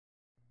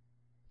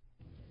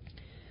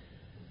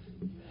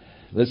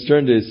Let's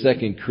turn to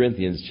 2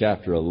 Corinthians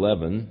chapter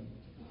 11.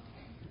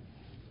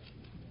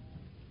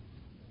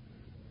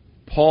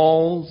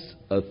 Paul's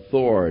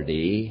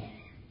authority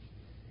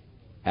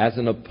as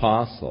an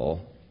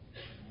apostle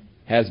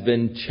has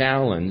been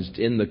challenged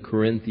in the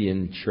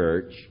Corinthian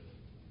church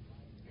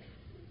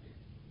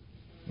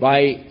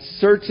by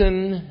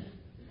certain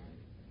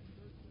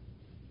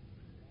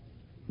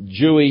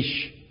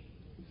Jewish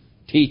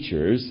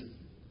teachers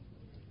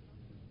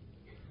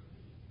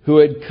who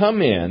had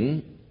come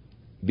in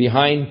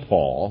behind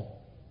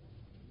Paul,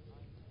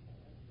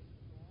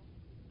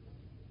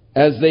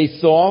 as they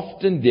so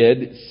often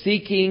did,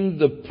 seeking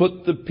to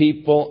put the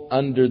people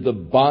under the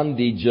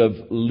bondage of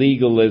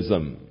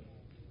legalism.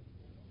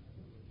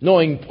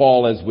 Knowing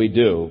Paul as we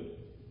do,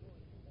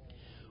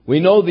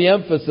 we know the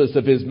emphasis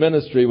of his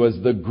ministry was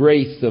the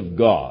grace of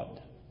God.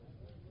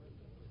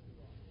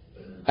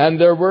 And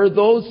there were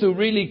those who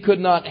really could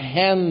not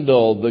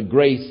handle the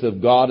grace of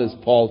God as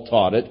Paul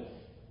taught it.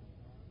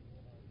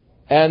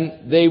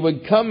 And they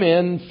would come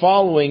in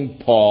following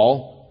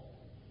Paul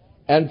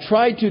and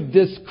try to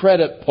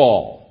discredit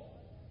Paul.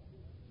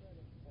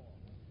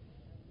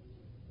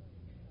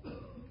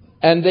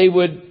 And they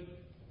would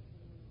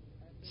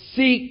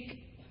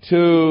seek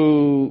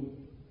to,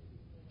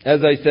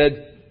 as I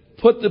said,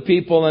 put the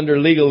people under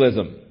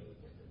legalism,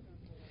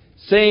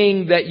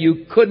 saying that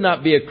you could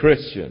not be a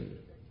Christian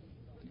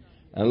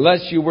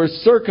unless you were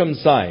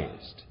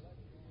circumcised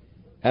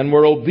and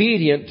were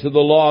obedient to the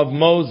law of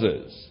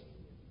Moses.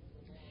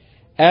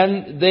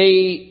 And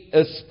they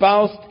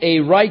espoused a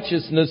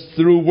righteousness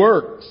through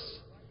works,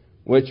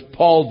 which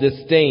Paul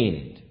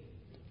disdained,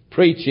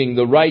 preaching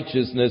the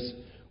righteousness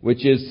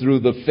which is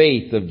through the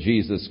faith of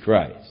Jesus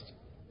Christ.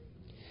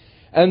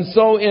 And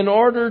so in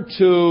order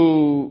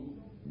to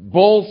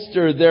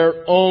bolster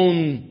their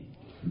own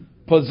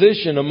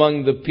position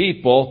among the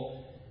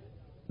people,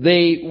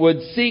 they would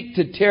seek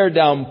to tear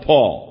down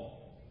Paul.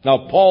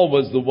 Now, Paul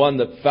was the one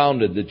that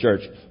founded the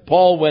church.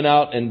 Paul went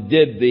out and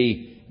did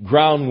the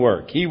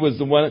groundwork. He was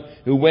the one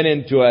who went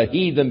into a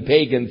heathen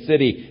pagan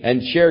city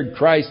and shared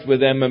Christ with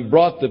them and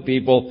brought the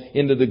people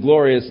into the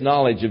glorious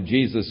knowledge of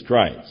Jesus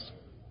Christ.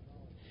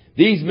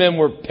 These men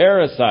were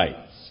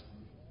parasites.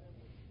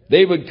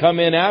 They would come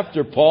in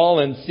after Paul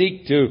and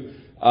seek to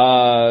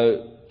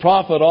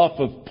profit off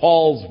of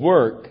Paul's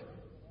work,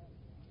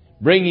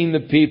 bringing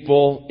the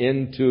people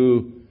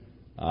into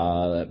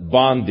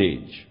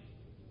bondage.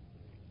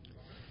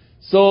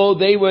 So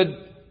they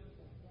would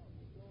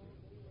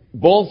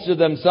bolster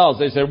themselves.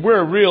 They said,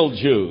 we're real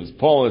Jews.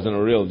 Paul isn't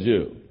a real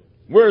Jew.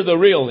 We're the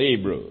real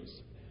Hebrews.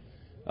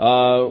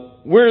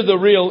 We're the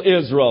real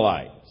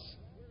Israelites.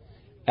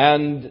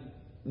 And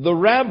the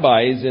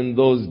rabbis in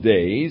those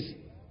days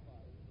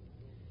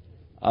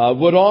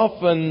would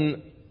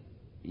often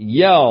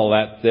yell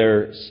at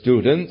their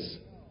students.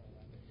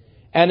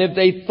 And if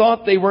they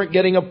thought they weren't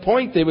getting a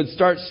point, they would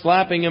start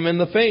slapping them in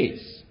the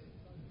face.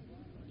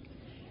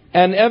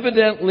 And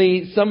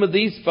evidently, some of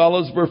these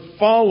fellows were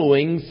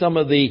following some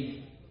of the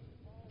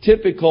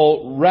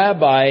typical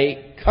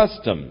rabbi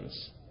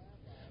customs.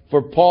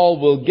 For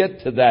Paul will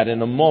get to that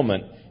in a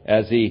moment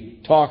as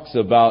he talks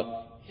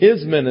about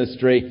his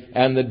ministry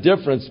and the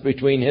difference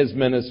between his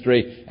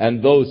ministry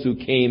and those who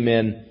came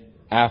in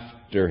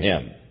after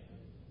him.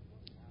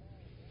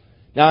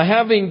 Now,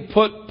 having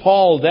put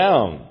Paul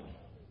down,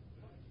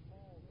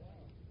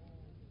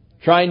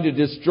 trying to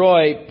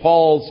destroy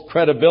Paul's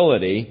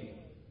credibility,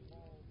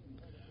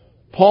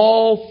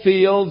 Paul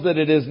feels that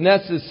it is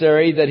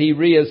necessary that he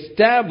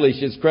reestablish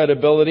his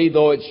credibility,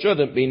 though it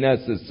shouldn't be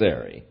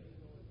necessary.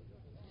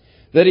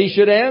 That he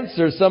should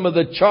answer some of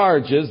the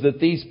charges that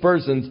these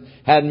persons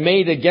had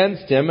made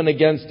against him and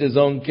against his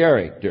own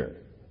character.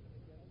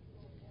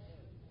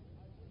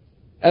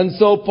 And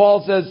so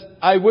Paul says,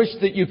 I wish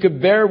that you could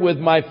bear with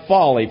my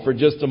folly for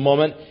just a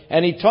moment.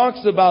 And he talks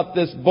about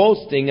this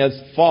boasting as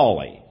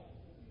folly.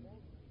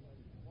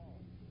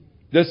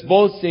 This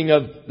boasting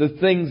of the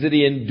things that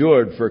he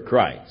endured for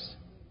Christ.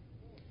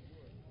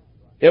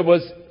 It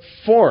was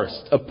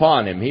forced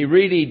upon him. He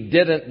really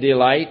didn't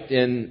delight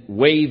in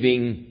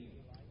waving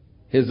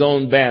his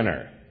own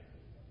banner.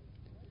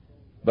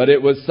 But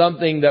it was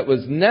something that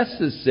was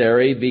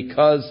necessary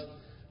because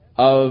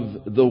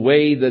of the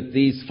way that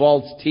these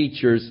false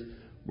teachers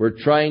were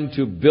trying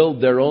to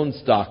build their own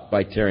stock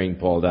by tearing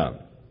Paul down.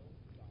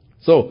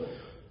 So,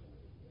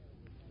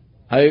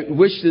 I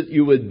wish that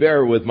you would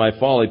bear with my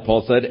folly,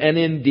 Paul said, and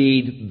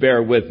indeed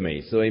bear with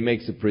me. So he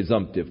makes a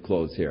presumptive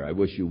close here. I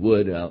wish you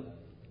would. I'll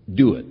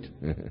do it.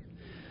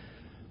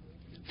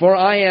 For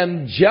I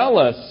am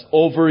jealous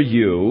over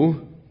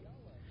you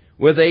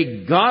with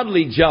a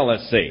godly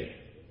jealousy.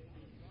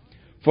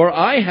 For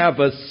I have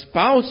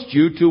espoused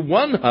you to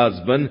one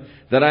husband,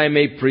 that I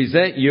may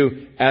present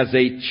you as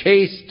a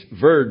chaste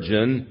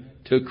virgin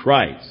to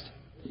Christ.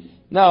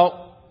 Now,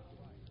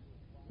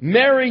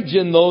 marriage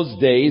in those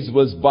days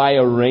was by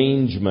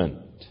arrangement.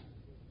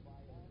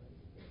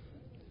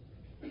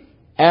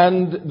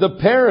 And the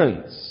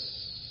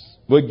parents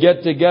would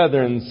get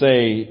together and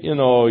say, you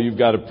know, you've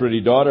got a pretty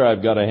daughter,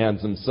 I've got a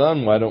handsome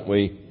son, why don't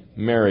we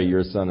marry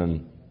your son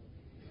and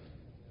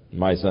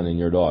my son and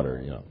your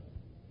daughter,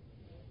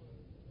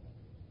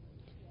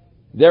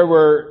 There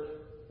were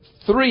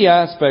three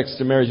aspects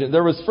to marriage.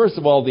 There was, first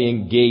of all, the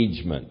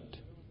engagement.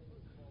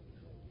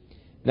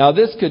 Now,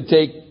 this could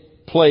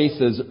take place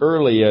as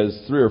early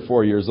as 3 or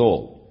 4 years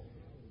old.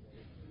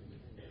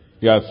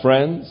 You have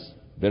friends,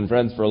 been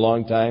friends for a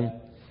long time.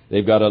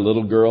 They've got a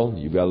little girl,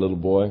 you've got a little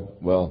boy.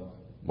 Well,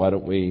 why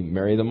don't we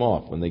marry them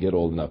off when they get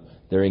old enough?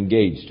 They're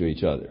engaged to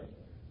each other.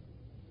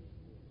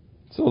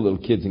 So little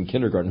kids in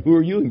kindergarten, who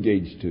are you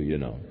engaged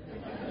to,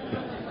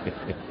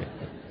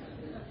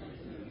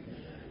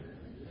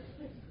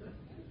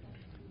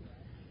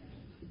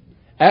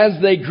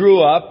 As they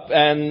grew up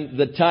and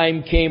the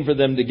time came for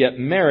them to get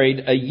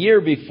married, a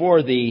year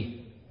before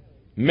the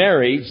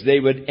marriage, they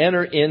would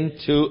enter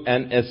into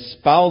an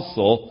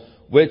espousal,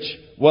 which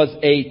was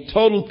a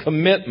total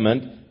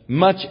commitment,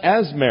 much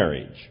as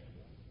marriage.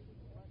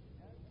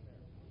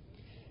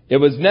 It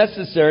was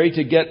necessary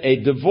to get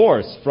a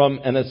divorce from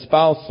an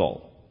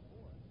espousal.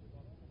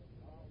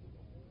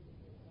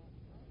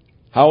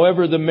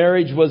 However, the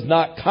marriage was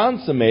not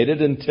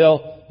consummated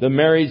until the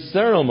marriage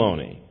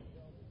ceremony.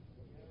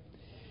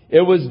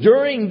 It was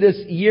during this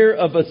year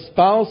of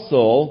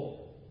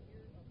espousal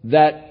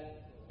that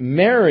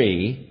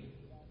Mary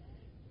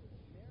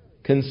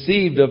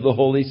conceived of the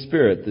Holy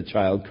Spirit, the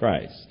child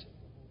Christ.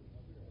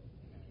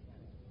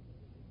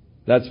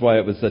 That's why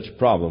it was such a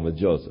problem with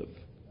Joseph.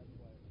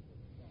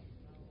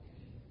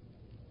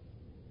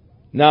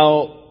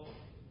 Now,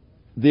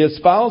 the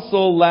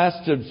espousal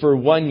lasted for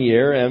 1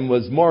 year and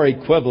was more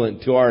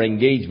equivalent to our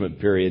engagement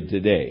period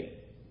today,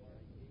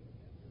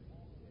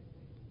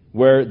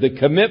 where the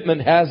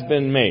commitment has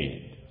been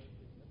made,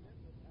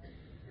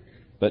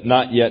 but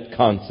not yet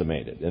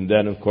consummated. And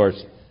then, of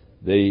course,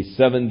 the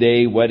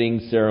 7-day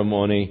wedding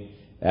ceremony,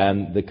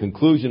 and the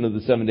conclusion of the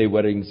 7-day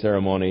wedding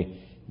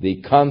ceremony,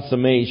 the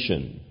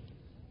consummation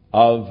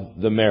of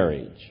the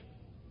marriage.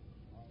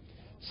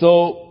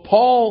 So,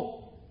 Paul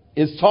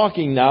is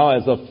talking now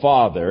as a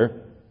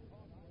father,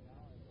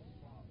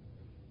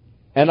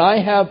 and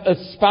I have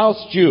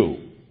espoused you.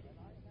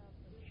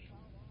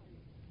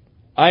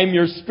 I'm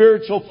your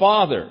spiritual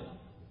father.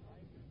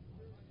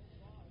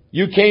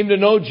 You came to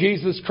know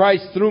Jesus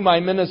Christ through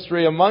my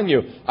ministry among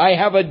you. I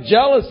have a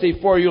jealousy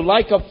for you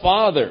like a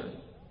father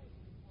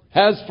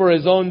has for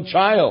his own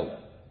child,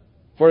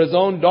 for his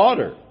own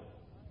daughter.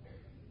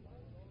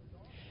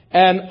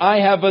 And I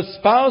have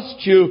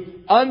espoused you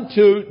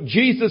unto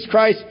Jesus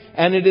Christ,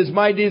 and it is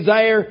my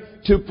desire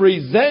to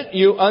present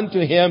you unto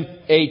him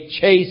a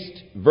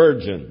chaste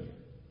virgin.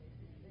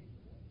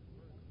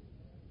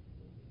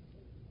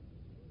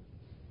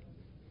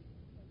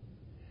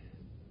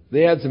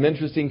 They had some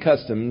interesting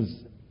customs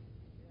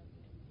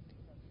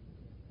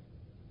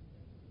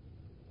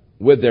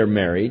with their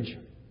marriage.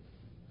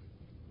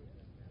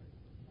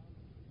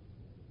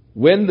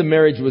 When the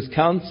marriage was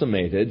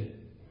consummated,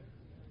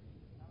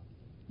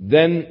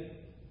 then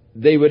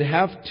they would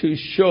have to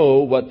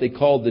show what they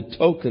called the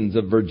tokens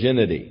of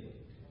virginity.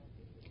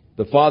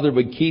 The father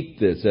would keep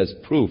this as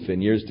proof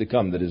in years to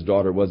come that his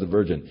daughter was a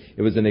virgin.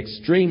 It was an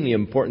extremely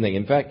important thing.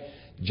 In fact,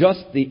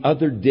 just the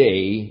other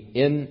day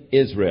in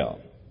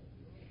Israel,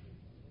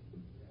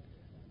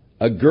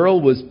 a girl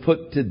was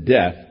put to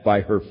death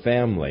by her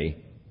family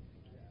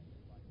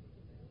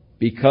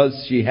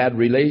because she had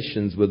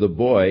relations with a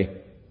boy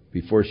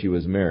before she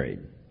was married.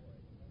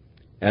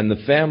 And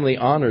the family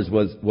honors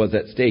was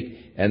at stake,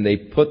 and they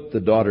put the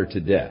daughter to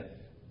death.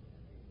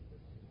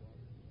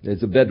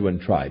 It's a Bedouin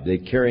tribe. They're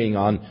carrying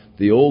on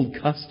the old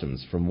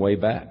customs from way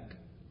back.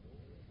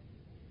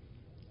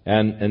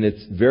 And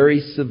it's very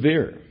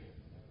severe.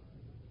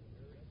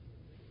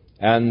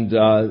 And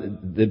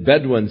the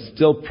Bedouins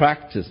still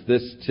practice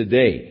this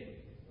today.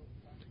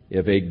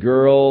 If a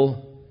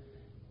girl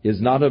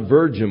is not a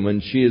virgin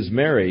when she is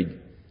married,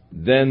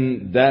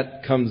 then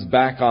that comes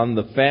back on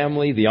the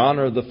family, the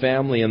honor of the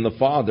family and the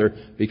father,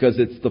 because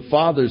it's the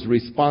father's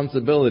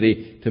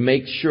responsibility to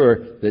make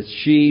sure that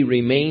she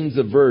remains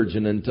a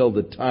virgin until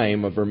the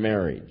time of her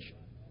marriage.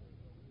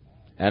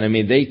 And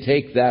they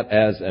take that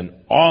as an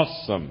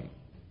awesome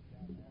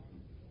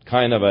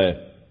kind of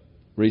a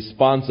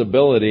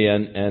responsibility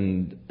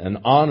and an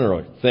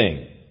honor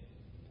thing.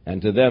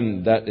 And to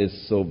them, that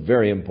is so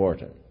very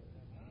important.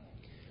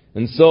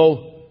 And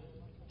so,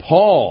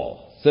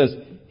 Paul says,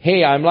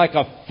 hey, I'm like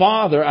a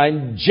father.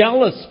 I'm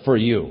jealous for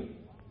you.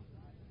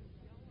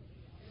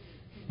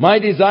 My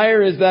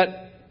desire is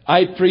that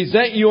I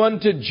present you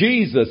unto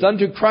Jesus,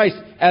 unto Christ,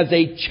 as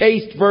a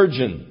chaste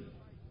virgin.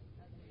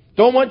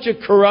 Don't want you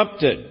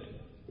corrupted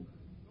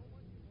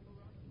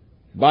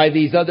by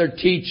these other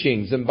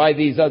teachings and by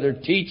these other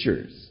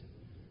teachers,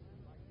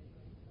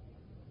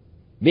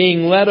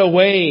 being led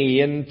away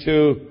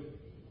into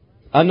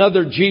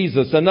another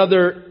Jesus,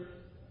 another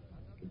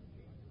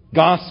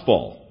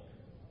gospel.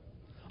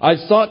 I've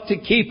sought to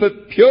keep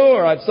it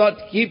pure. I've sought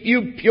to keep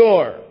you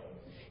pure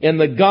in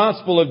the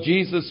gospel of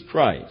Jesus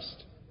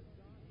Christ.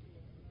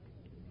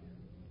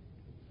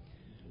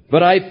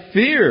 But I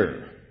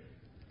fear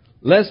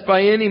lest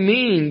by any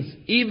means,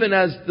 even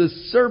as the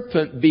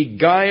serpent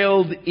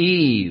beguiled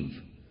Eve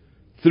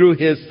through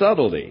his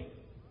subtlety,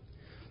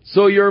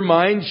 so your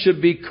mind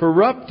should be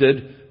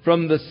corrupted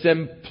from the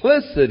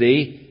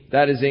simplicity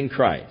that is in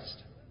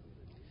Christ.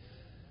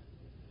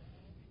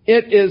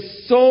 It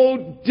is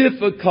so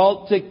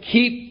difficult to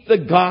keep the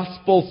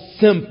gospel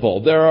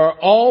simple. There are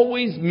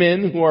always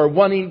men who are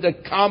wanting to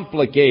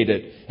complicate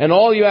it. And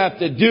all you have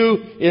to do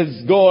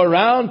is go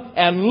around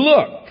and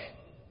look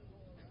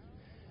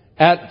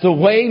at the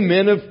way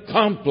men have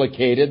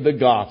complicated the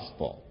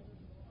gospel.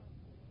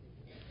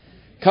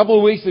 A couple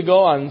of weeks ago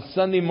on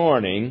Sunday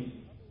morning,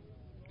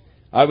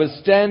 I was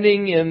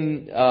standing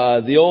in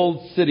the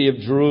old city of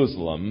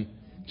Jerusalem,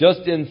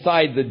 just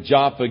inside the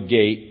Joppa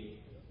gate,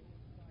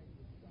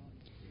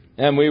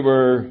 and we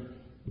were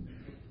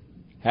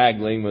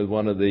haggling with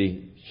one of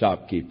the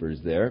shopkeepers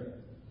there.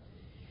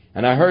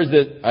 And I heard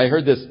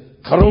this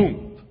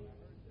karoom,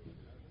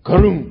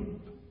 karoom,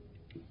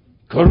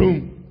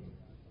 karoom.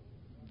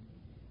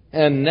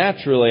 And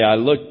naturally I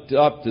looked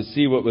up to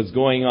see what was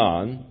going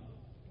on.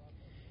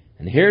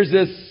 And here's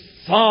this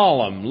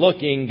solemn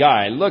looking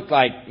guy. Looked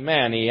like,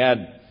 man, he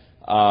had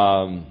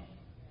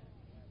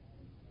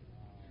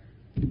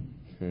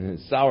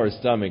sour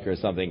stomach or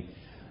something.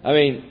 I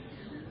mean,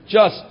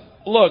 just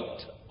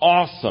looked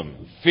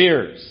awesome,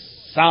 fierce,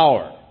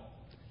 sour.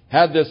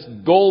 Had this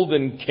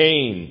golden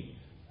cane,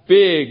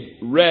 big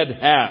red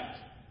hat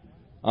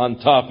on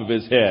top of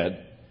his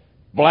head,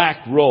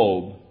 black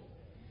robe,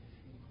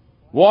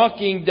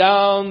 walking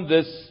down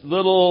this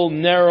little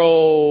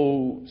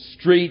narrow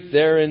street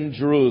there in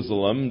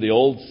Jerusalem, the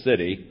old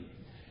city,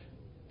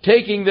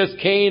 taking this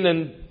cane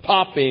and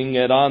popping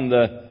it on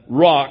the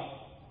rock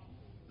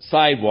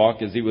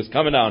sidewalk as he was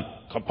coming down.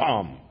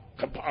 Kapam,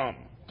 kapam,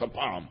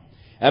 kapam.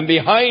 And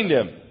behind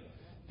him,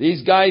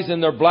 these guys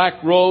in their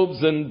black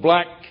robes and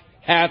black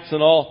hats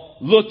and all,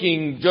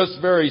 looking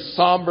just very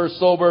somber,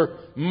 sober,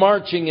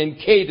 marching in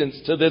cadence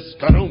to this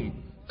karoom,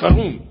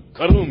 karoom,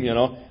 karoom, you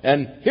know.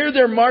 And here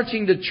they're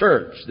marching to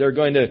church. They're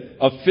going to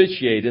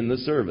officiate in the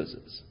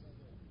services.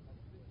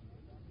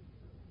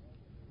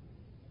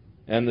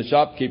 And the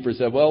shopkeeper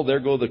said, well, there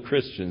go the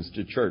Christians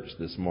to church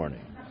this morning.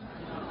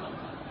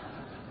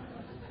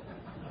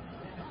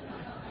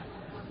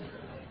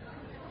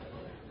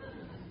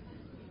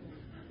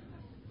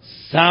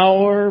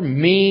 Sour,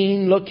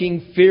 mean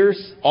looking,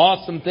 fierce,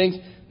 awesome things.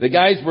 The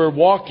guys were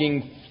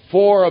walking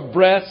 4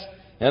 abreast,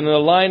 and in a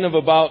line of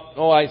about,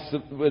 I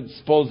would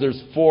suppose there's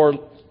 4,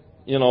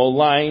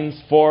 lines,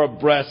 4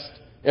 abreast.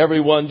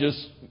 Everyone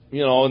just,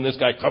 and this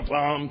guy,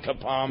 kapam,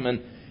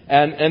 kapam,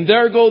 and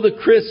there go the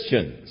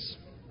Christians.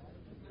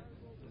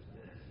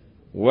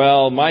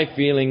 Well, my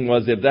feeling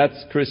was, if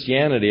that's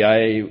Christianity,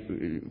 I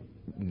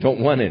don't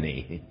want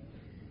any.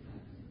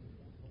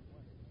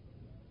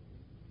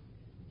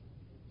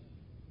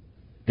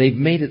 They've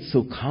made it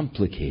so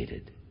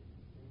complicated.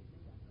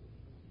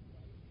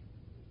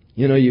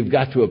 You've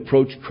got to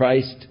approach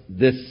Christ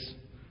this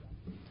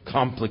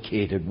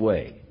complicated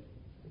way.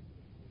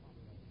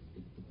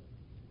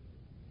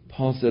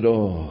 Paul said,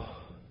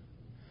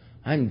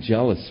 I'm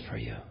jealous for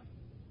you.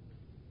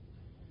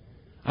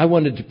 I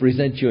wanted to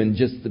present you in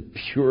just the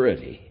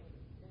purity.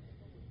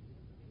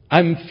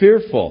 I'm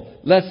fearful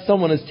lest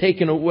someone has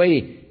taken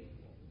away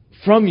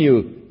from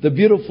you the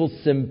beautiful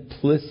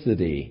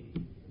simplicity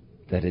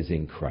that is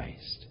in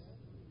Christ.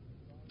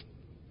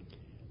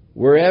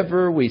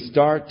 Wherever we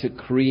start to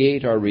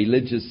create our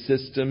religious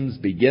systems,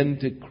 begin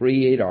to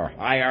create our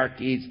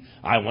hierarchies,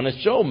 I want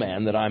to show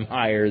man that I'm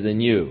higher than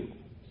you.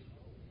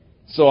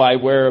 So I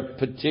wear a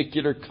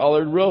particular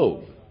colored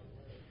robe.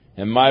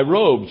 And my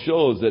robe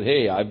shows that,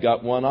 hey, I've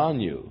got one on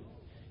you.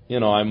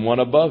 I'm one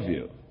above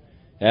you.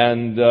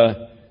 And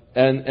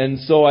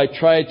so I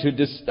try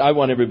to I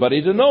want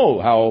everybody to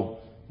know how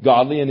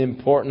godly and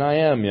important I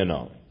am,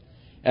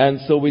 And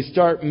so we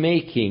start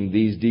making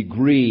these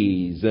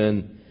degrees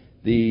and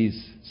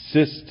these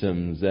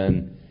systems,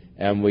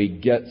 and we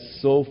get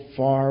so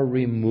far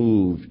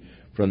removed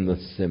from the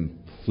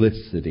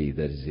simplicity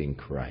that is in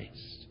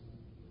Christ.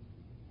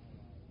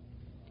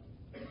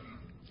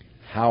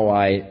 How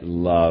I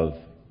love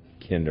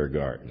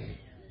kindergarten.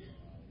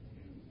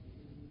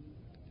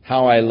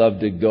 How I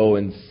love to go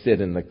and sit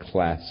in the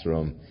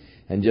classroom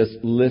and just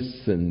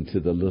listen to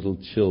the little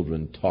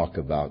children talk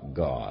about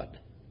God.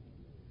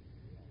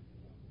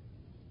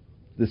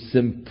 The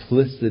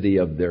simplicity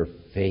of their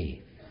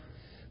faith.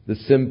 The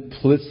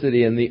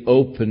simplicity and the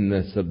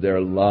openness of their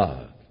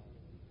love.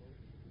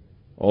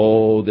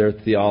 Their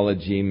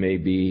theology may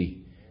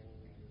be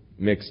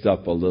mixed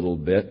up a little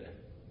bit.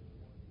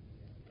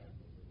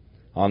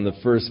 On the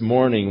first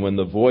morning when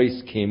the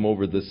voice came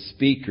over the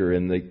speaker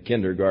in the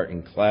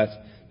kindergarten class,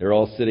 they're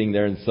all sitting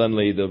there and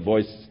suddenly the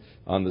voice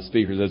on the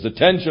speaker says,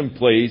 "Attention,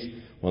 please."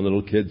 One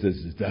little kid says,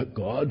 "Is that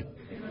God?"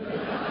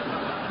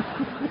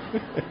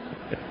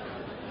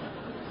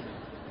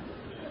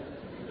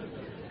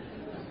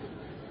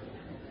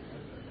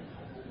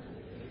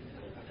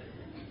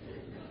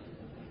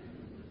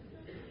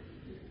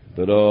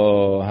 But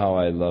how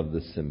I love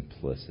the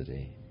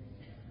simplicity.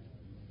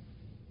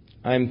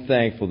 I'm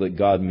thankful that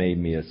God made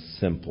me a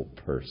simple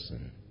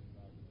person,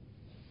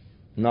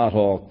 not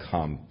all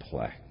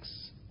complex.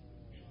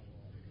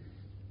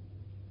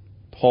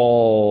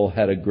 Paul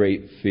had a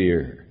great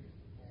fear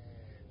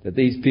that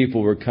these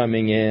people were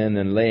coming in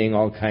and laying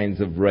all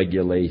kinds of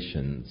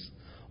regulations,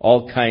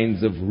 all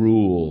kinds of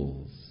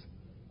rules.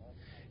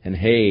 And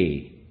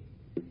hey,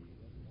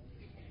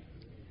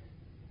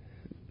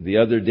 the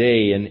other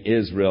day in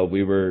Israel,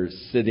 we were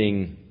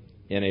sitting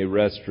in a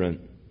restaurant,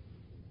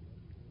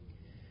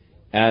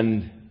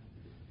 and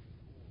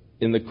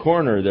in the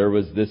corner there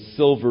was this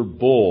silver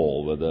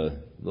bowl with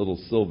a little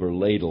silver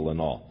ladle and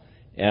all.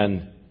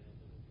 And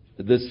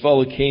this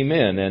fellow came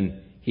in,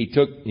 and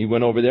he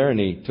went over there and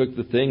he took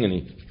the thing and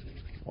he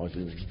washed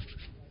it.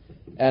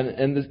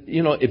 And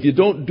if you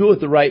don't do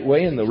it the right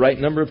way and the right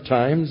number of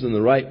times and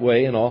the right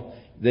way and all,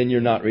 then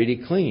you're not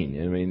really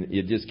clean. I mean,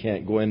 you just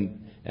can't go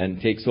in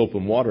and take soap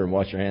and water and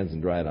wash your hands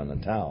and dry it on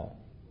a towel.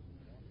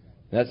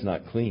 That's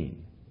not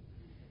clean.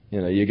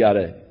 You got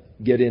to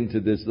get into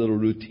this little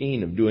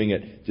routine of doing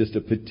it just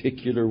a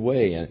particular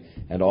way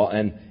and all.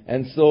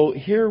 And so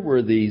here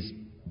were these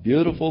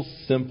beautiful,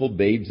 simple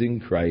babes in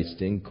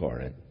Christ in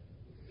Corinth.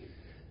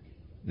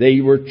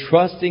 They were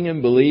trusting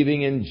and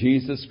believing in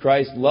Jesus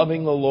Christ,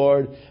 loving the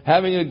Lord,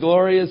 having a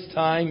glorious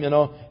time,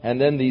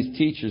 and then these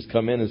teachers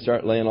come in and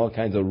start laying all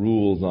kinds of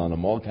rules on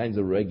them, all kinds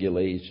of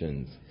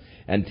regulations,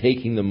 and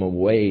taking them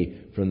away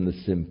from the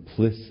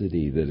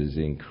simplicity that is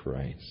in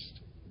Christ.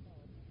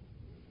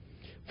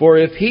 For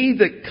if he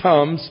that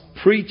comes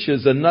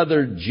preaches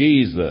another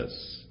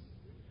Jesus,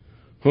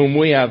 whom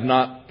we have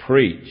not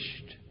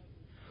preached,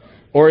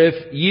 or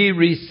if ye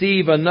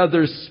receive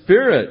another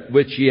spirit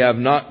which ye have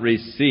not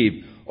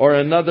received, or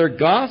another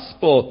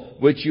gospel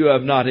which you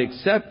have not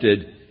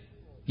accepted,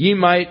 ye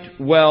might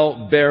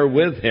well bear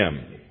with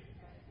him.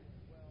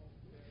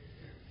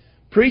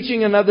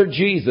 Preaching another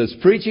Jesus,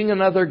 preaching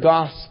another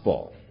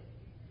gospel.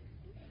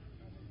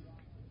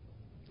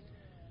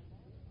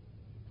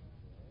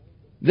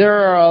 There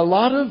are a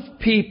lot of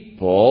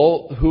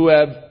people who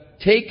have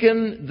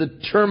taken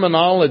the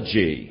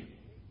terminology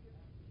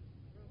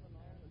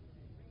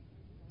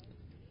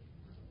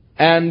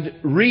and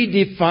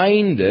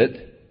redefined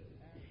it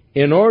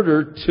in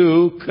order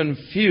to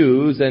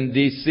confuse and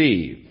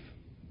deceive.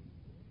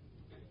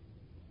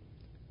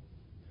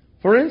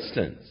 For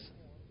instance,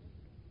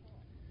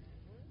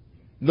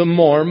 the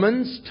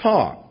Mormons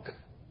talk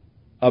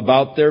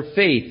about their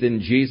faith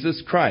in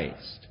Jesus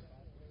Christ,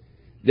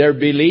 their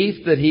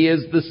belief that He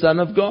is the Son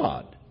of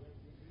God,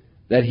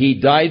 that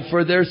He died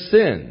for their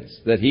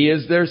sins, that He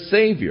is their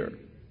Savior.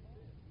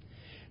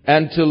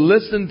 And to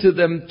listen to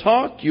them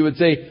talk, you would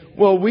say,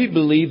 well, we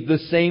believe the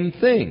same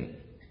thing.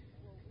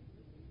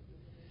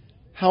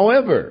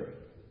 However,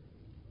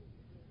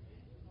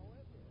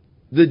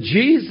 the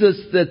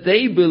Jesus that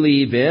they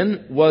believe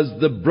in was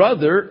the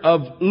brother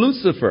of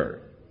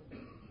Lucifer.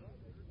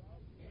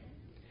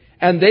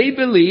 And they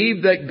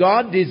believed that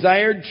God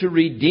desired to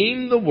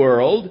redeem the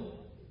world,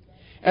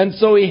 and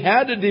so He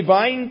had a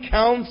divine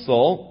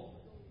council,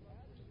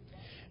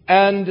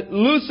 and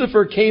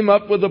Lucifer came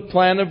up with a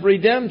plan of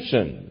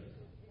redemption.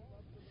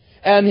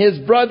 And his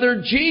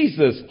brother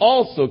Jesus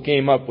also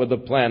came up with a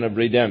plan of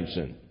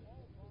redemption.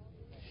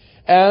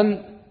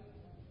 And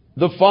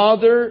the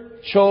Father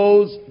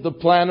chose the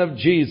plan of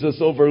Jesus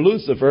over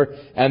Lucifer,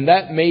 and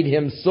that made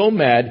him so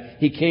mad,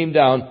 he came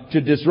down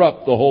to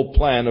disrupt the whole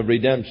plan of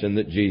redemption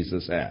that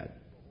Jesus had.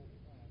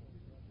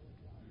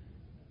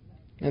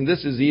 And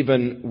this is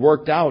even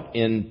worked out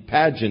in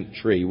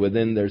pageantry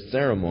within their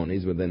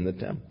ceremonies within the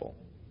temple.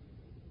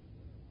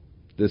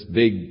 This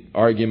big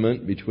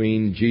argument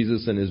between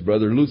Jesus and his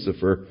brother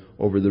Lucifer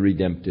over the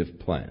redemptive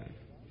plan.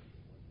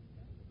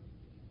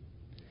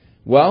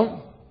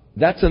 Well,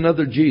 that's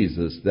another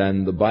Jesus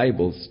than the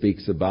Bible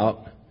speaks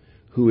about,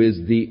 who is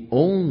the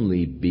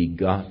only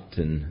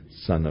begotten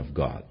Son of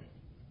God.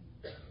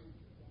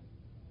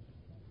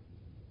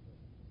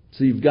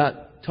 So you've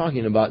got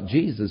talking about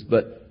Jesus,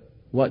 but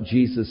what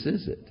Jesus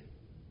is it?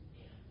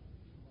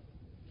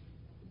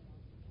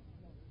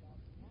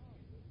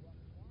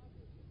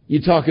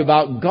 You talk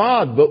about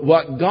God, but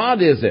what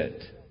God is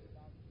it?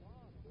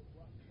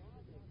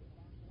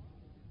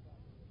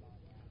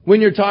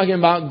 When you're talking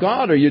about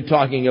God, are you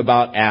talking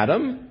about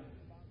Adam,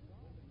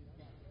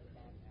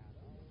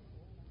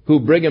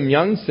 who Brigham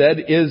Young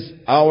said is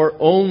our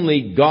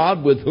only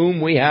God with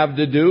whom we have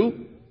to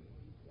do?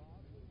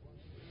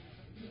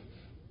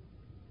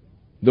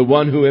 The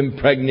one who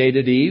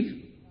impregnated Eve?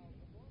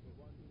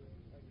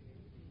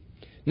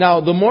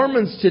 Now, the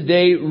Mormons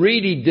today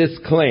really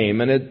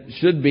disclaim, and it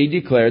should be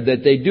declared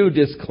that they do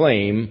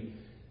disclaim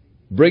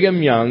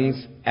Brigham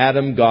Young's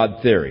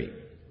Adam-God theory.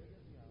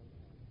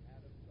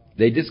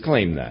 They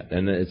disclaim that,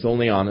 and it's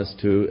only honest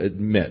to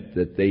admit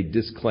that they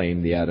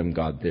disclaim the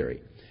Adam-God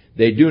theory.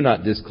 They do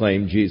not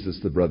disclaim Jesus,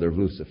 the brother of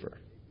Lucifer.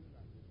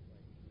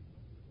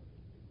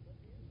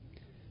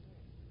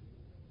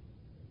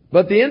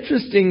 But the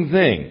interesting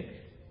thing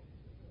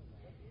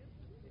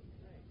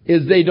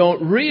is they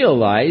don't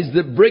realize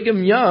that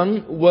Brigham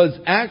Young was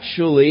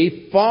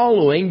actually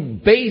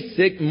following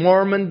basic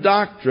Mormon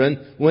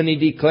doctrine when he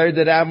declared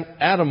that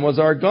Adam was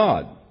our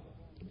God.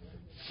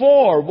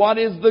 For what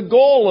is the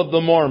goal of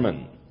the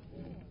Mormon?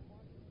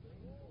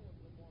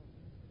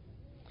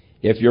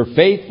 If you're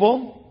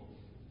faithful,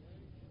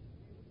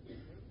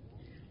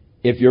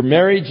 if your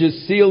marriage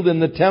is sealed in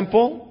the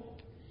temple,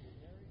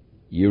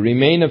 you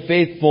remain a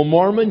faithful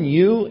Mormon,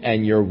 you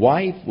and your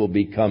wife will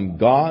become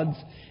gods,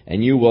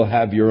 and you will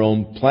have your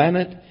own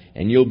planet,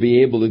 and you'll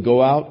be able to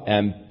go out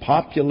and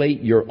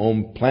populate your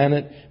own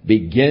planet,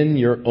 begin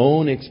your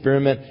own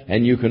experiment,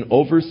 and you can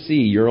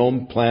oversee your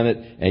own planet,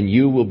 and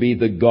you will be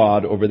the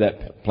God over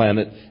that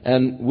planet.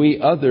 And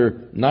we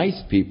other nice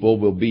people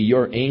will be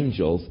your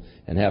angels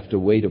and have to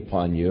wait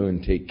upon you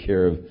and take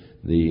care of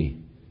the,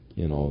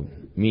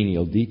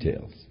 menial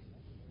details.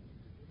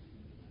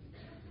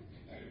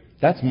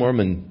 That's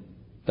Mormon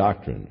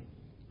doctrine.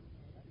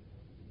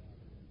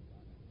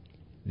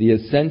 The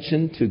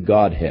ascension to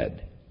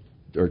Godhead,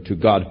 or to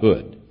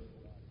Godhood.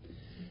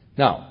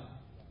 Now,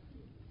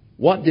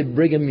 what did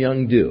Brigham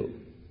Young do?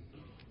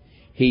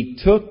 He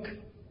took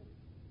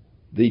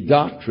the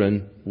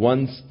doctrine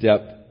one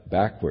step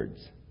backwards.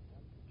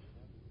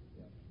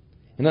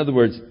 In other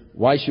words,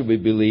 why should we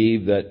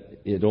believe that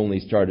it only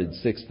started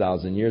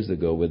 6,000 years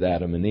ago with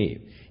Adam and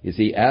Eve? You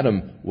see,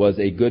 Adam was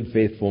a good,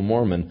 faithful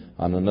Mormon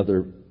on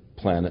another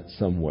planet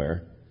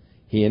somewhere.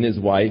 He and his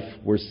wife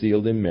were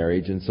sealed in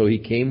marriage, and so he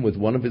came with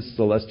one of his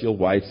celestial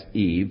wives,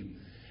 Eve,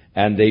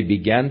 and they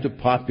began to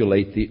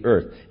populate the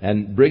earth.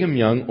 And Brigham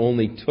Young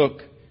only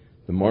took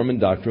the Mormon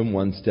doctrine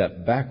one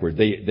step backward.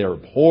 They're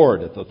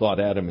abhorred at the thought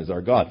Adam is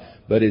our God,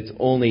 but it's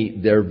only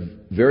their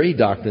very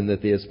doctrine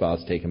that they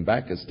espouse taken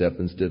back a step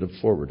instead of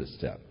forward a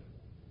step.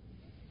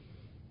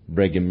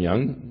 Brigham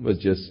Young was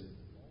just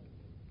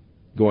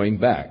going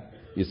back.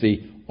 You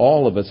see,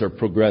 all of us are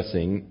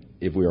progressing,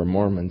 if we are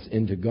Mormons,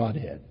 into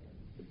Godhead,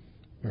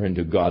 or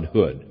into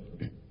Godhood,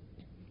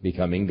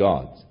 becoming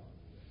gods.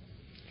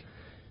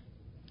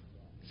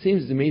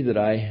 Seems to me that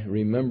I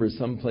remember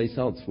someplace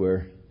else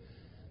where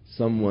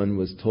someone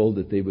was told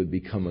that they would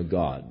become a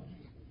god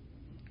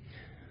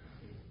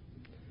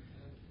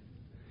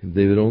if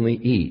they would only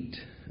eat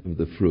of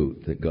the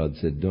fruit that God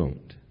said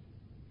don't.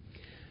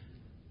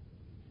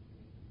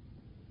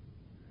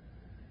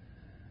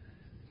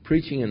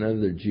 Preaching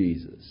another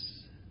Jesus.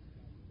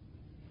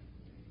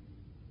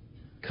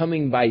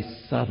 Coming by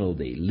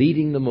subtlety,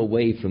 leading them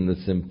away from the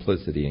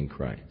simplicity in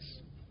Christ.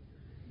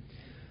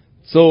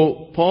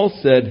 So Paul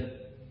said,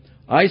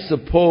 I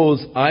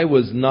suppose I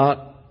was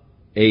not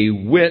a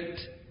whit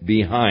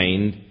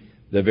behind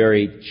the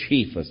very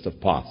chiefest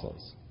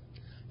apostles.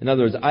 In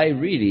other words, I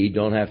really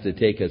don't have to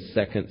take a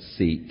second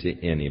seat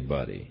to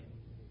anybody.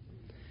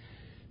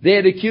 They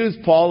had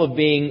accused Paul of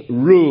being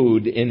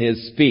rude in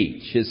his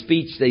speech. His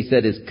speech, they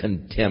said, is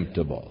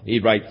contemptible. He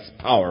writes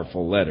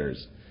powerful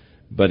letters,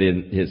 but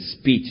his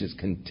speech is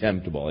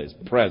contemptible. His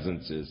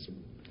presence is,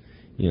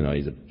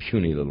 he's a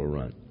puny little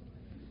runt.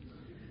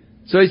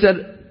 So he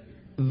said,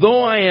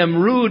 though I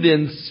am rude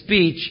in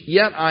speech,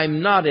 yet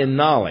I'm not in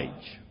knowledge.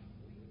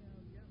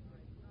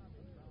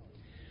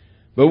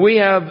 But we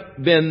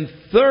have been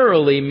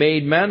thoroughly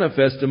made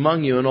manifest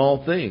among you in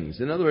all things.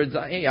 In other words,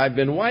 I've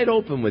been wide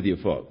open with you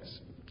folks.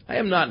 I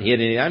have not hid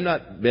anything. I've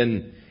not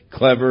been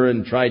clever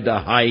and tried to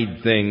hide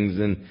things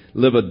and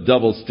live a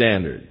double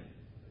standard.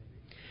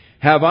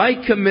 Have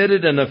I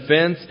committed an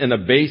offense in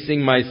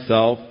abasing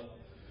myself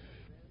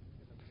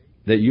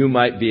that you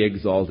might be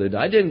exalted?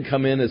 I didn't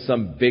come in as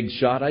some big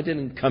shot. I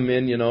didn't come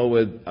in,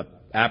 with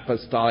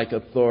apostolic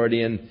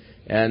authority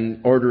and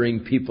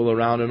ordering people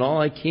around and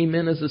all. I came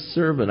in as a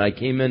servant. I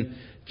came in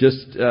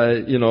just,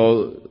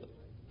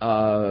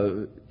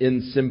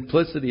 in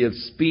simplicity of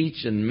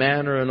speech and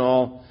manner and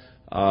all.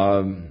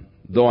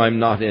 Though I'm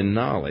not in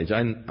knowledge.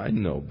 I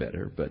know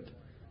better, but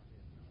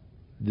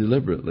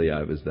deliberately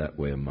I was that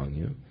way among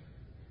you.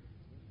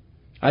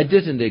 I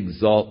didn't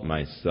exalt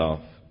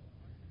myself.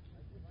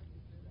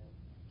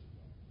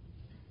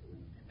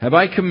 Have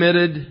I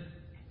committed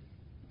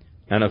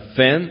an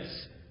offense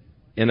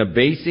in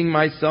abasing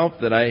myself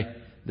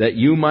that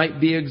you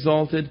might be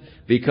exalted?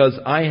 Because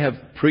I have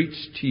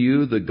preached to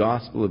you the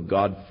gospel of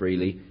God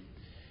freely.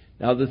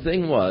 Now the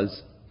thing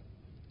was,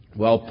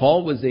 while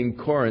Paul was in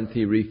Corinth,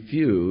 he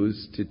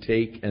refused to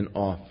take an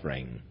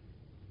offering.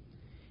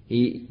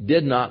 He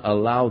did not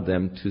allow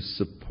them to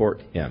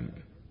support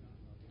him.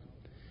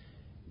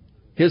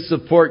 His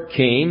support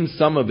came,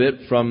 some of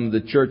it from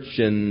the church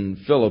in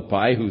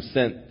Philippi, who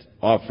sent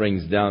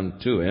offerings down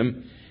to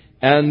him.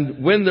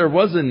 And when there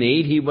was a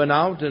need, he went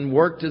out and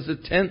worked as a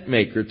tent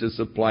maker to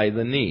supply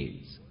the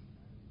needs.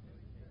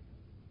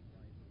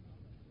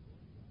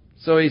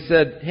 So he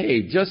said,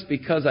 hey, just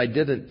because I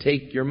didn't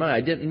take your money,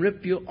 I didn't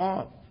rip you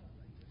off.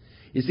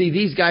 You see,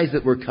 these guys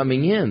that were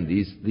coming in,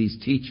 these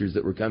teachers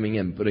that were coming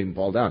in, putting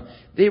Paul down,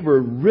 they were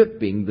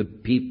ripping the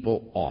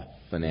people off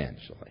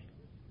financially.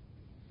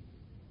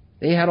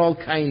 They had all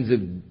kinds of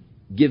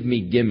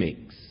give-me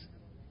gimmicks.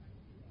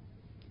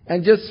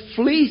 and just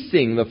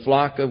fleecing the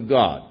flock of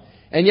God,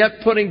 and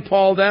yet putting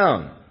Paul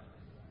down.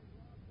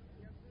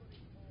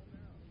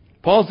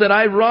 Paul said,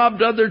 I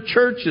robbed other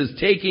churches,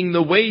 taking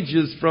the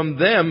wages from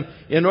them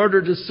in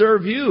order to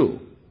serve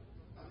you.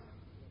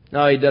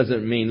 Now, he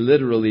doesn't mean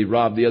literally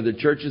rob the other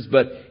churches,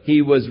 but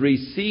he was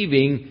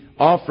receiving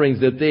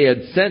offerings that they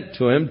had sent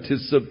to him to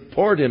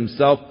support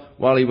himself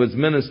while he was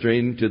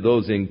ministering to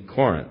those in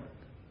Corinth.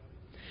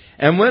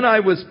 And when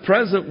I was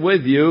present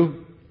with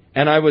you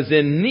and I was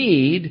in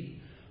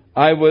need,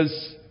 I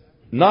was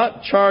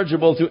not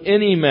chargeable to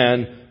any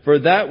man, for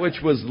that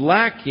which was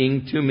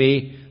lacking to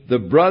me, the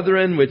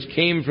brethren which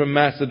came from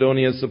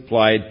Macedonia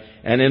supplied,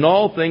 and in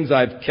all things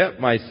I've kept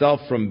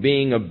myself from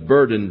being a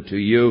burden to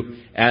you,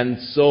 and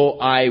so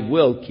I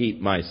will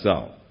keep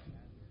myself.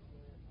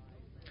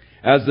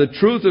 As the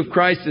truth of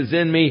Christ is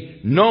in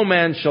me, no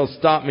man shall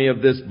stop me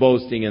of this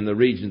boasting in the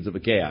regions of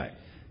Achaia.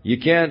 You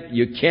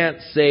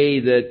can't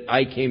say that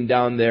I came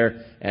down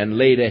there and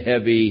laid a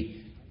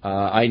heavy,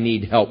 I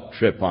need help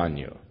trip on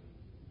you.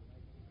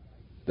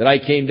 That I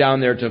came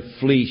down there to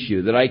fleece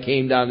you. That I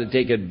came down to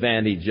take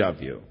advantage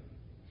of you.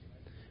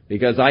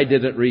 Because I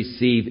didn't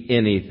receive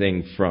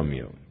anything from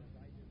you.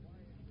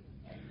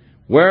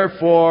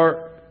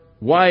 Wherefore,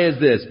 why is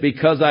this?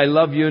 Because I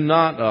love you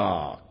not?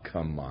 Oh,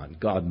 come on.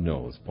 God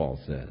knows, Paul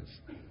says.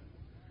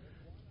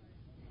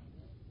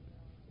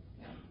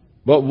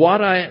 But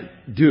what I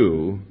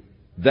do,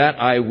 that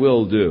I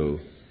will do,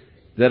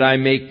 that I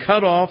may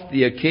cut off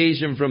the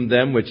occasion from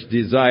them which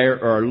desire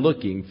or are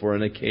looking for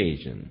an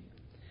occasion,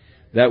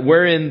 that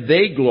wherein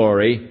they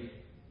glory,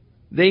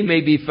 they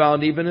may be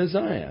found even as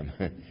I am.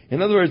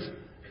 In other words,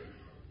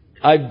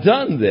 I've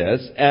done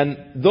this, and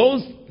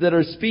those that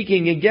are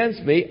speaking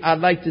against me, I'd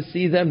like to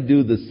see them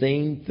do the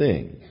same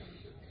thing.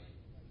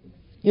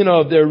 You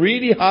know, if they're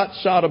really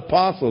hotshot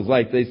apostles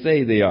like they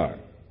say they are,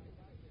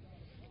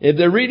 if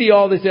they're really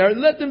all they say are,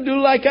 let them do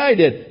like I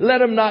did. Let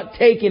them not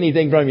take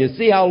anything from you.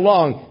 See how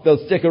long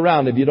they'll stick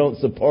around if you don't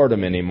support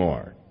them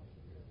anymore.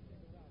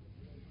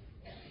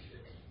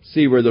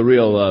 See where the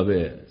real love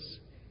is.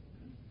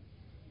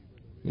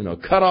 You know,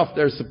 cut off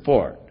their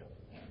support.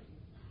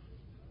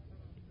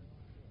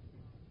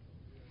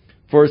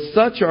 For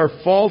such are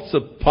false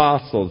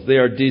apostles. They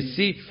are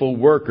deceitful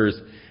workers.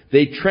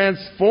 They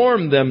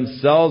transform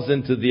themselves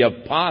into the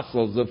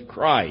apostles of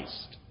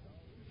Christ.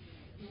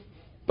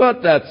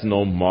 But that's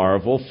no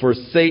marvel, for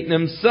Satan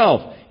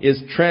himself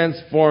is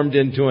transformed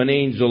into an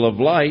angel of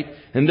light,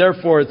 and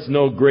therefore it's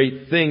no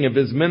great thing if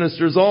his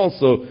ministers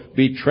also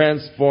be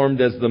transformed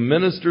as the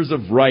ministers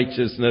of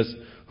righteousness,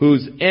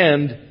 whose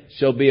end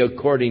shall be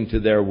according to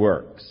their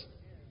works.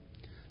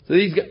 So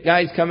these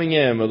guys coming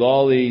in with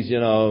all these,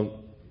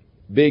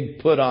 big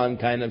put-on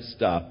kind of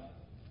stuff,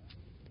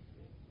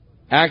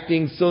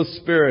 acting so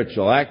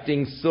spiritual,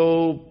 acting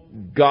so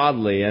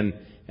godly, and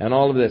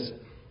all of this.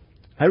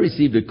 I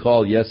received a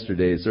call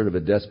yesterday, sort of a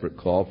desperate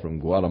call from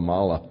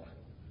Guatemala.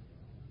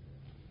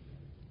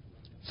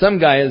 Some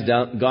guy has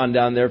gone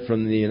down there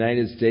from the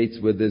United States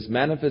with this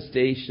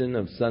manifestation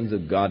of Sons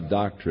of God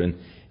doctrine,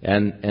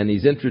 and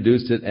he's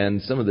introduced it, and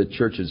some of the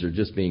churches are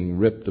just being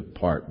ripped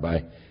apart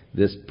by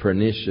this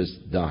pernicious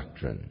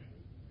doctrine.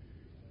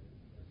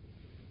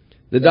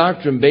 The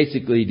doctrine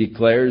basically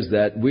declares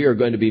that we are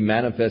going to be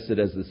manifested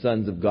as the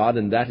sons of God,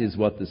 and that is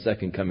what the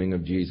second coming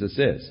of Jesus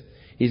is.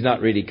 He's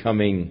not really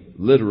coming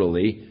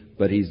literally,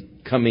 but He's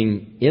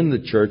coming in the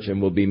church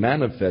and will be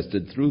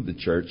manifested through the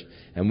church,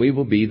 and we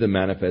will be the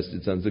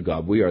manifested sons of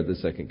God. We are the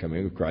second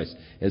coming of Christ.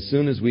 As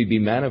soon as we be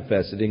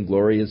manifested in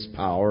glorious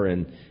power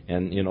and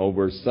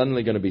we're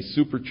suddenly going to be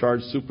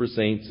supercharged super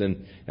saints,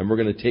 and we're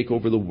going to take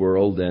over the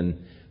world,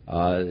 and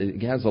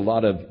it has a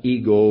lot of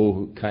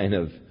ego kind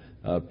of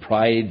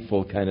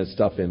prideful kind of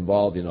stuff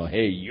involved.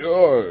 Hey,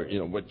 you're,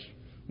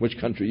 which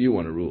country you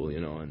want to rule,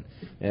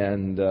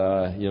 and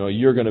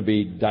you're going to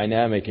be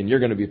dynamic, and you're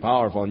going to be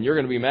powerful, and you're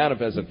going to be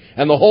manifested,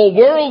 and the whole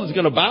world is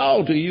going to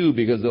bow to you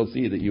because they'll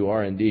see that you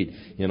are indeed,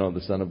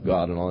 the Son of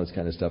God and all this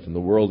kind of stuff, and the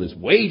world is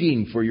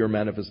waiting for your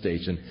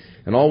manifestation,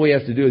 and all we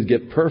have to do is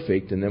get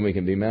perfect, and then we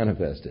can be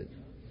manifested.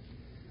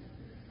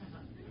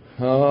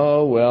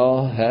 Oh,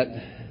 well, that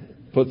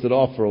puts it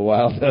off for a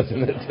while,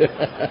 doesn't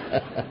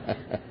it?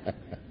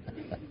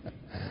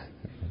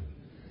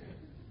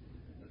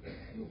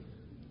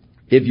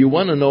 If you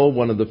want to know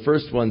one of the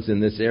first ones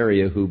in this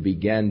area who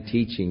began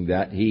teaching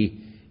that,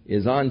 he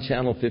is on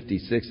Channel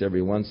 56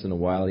 every once in a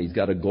while. He's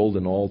got a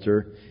golden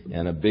altar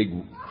and a big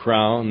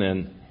crown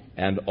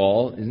and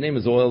all. His name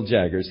is Oil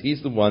Jaggers.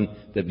 He's the one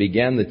that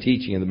began the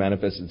teaching of the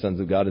manifested sons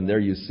of God, and there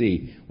you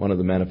see one of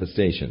the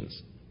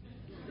manifestations.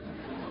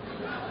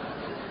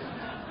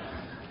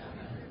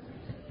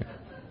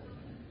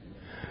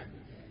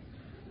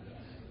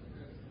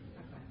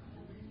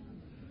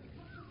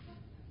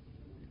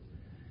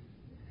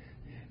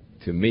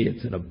 To me,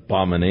 it's an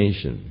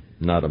abomination,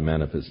 not a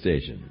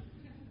manifestation.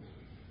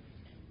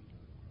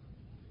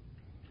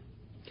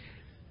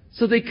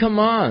 So they come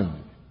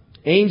on.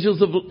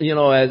 Angels of,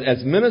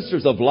 as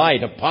ministers of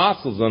light,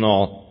 apostles and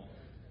all.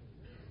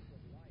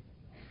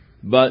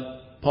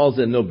 But Paul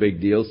said, no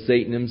big deal.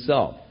 Satan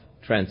himself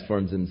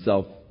transforms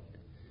himself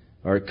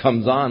or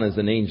comes on as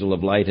an angel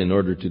of light in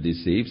order to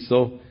deceive,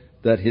 so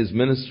that his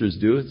ministers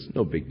do. It's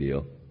no big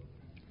deal.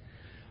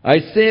 I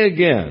say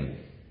again,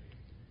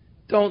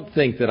 don't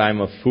think that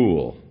I'm a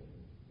fool.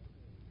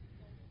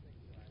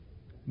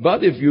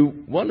 But if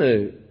you want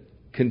to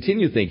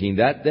continue thinking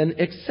that, then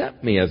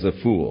accept me as a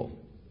fool.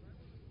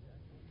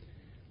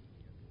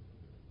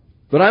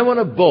 But I want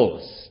to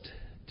boast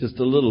just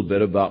a little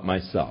bit about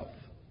myself.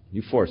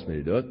 You forced me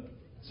to do it,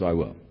 so I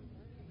will.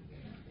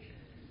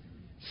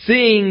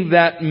 Seeing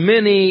that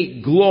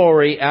many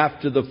glory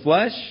after the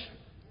flesh,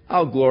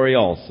 I'll glory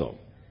also.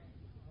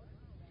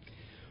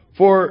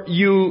 For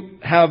you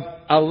have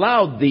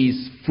allowed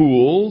these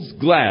fools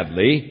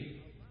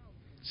gladly,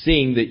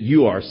 seeing that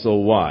you are so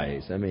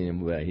wise. I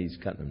mean, well, he's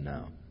cutting them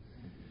now.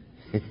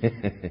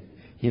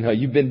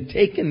 You've been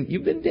taken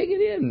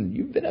in.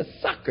 You've been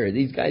a sucker.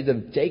 These guys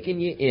have taken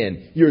you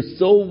in. You're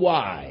so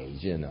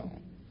wise,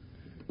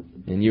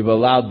 And you've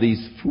allowed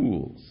these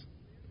fools.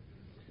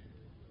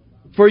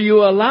 For you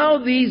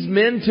allow these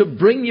men to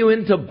bring you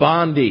into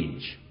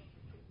bondage.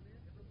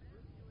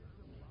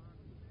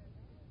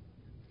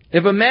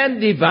 If a man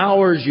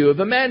devours you, if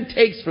a man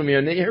takes from you,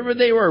 and here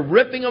they were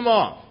ripping them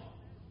off.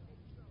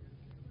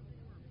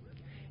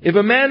 If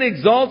a man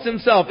exalts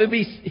himself, if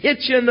he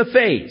hits you in the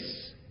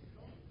face,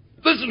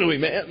 listen to me,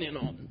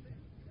 man,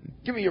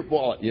 give me your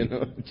wallet,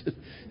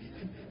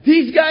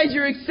 These guys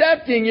you're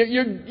accepting,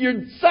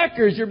 you're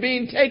suckers, you're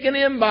being taken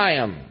in by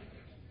them.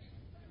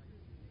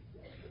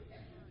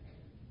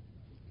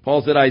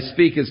 Paul said, I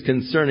speak as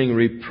concerning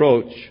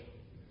reproach,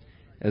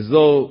 as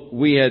though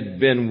we had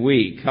been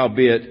weak,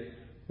 howbeit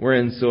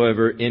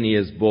whereinsoever any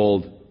is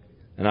bold,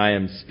 and I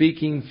am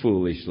speaking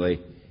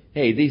foolishly.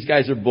 Hey, these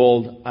guys are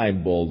bold,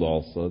 I'm bold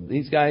also.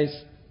 These guys,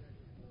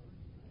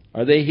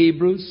 are they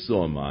Hebrews?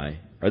 So am I.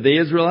 Are they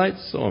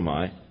Israelites? So am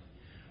I.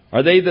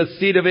 Are they the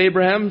seed of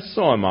Abraham?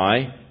 So am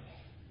I.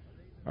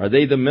 Are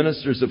they the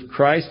ministers of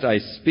Christ? I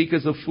speak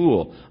as a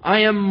fool.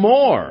 I am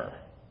more,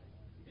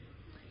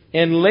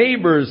 in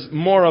labors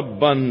more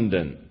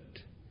abundant,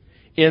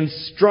 in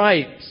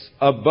stripes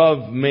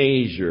above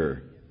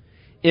measure,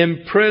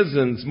 in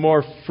prisons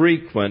more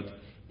frequent,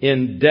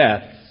 in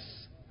deaths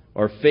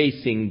or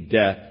facing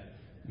death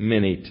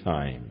many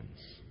times.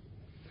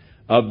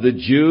 Of the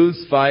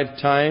Jews 5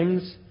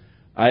 times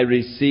I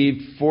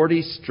received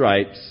 40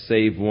 stripes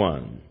save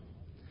one.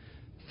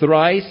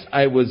 Thrice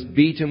I was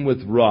beaten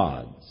with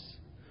rods.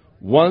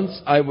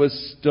 Once I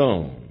was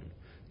stoned.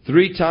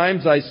 3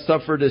 times I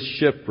suffered a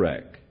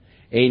shipwreck.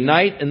 A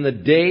night and the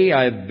day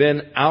I have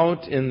been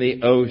out in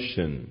the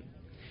ocean.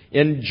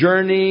 In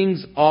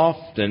journeyings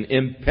often,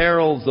 in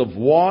perils of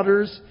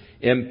waters,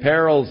 in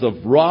perils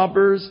of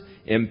robbers,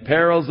 in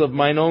perils of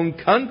mine own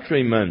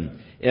countrymen,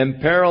 in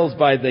perils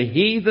by the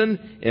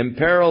heathen, in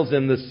perils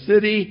in the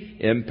city,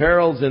 in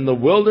perils in the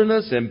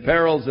wilderness, in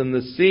perils in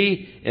the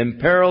sea, in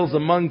perils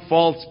among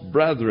false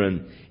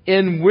brethren,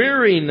 in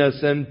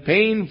weariness and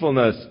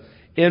painfulness,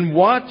 in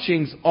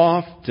watchings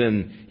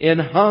often, in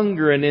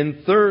hunger and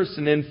in thirst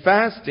and in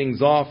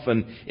fastings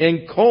often,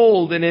 in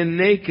cold and in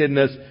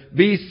nakedness,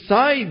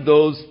 beside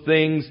those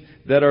things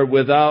that are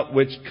without,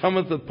 which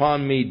cometh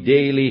upon me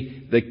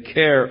daily, the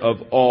care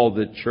of all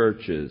the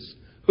churches.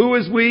 Who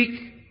is weak?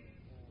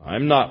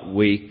 I'm not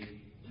weak.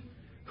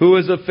 Who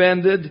is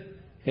offended?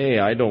 Hey,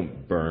 I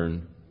don't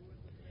burn.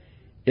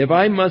 If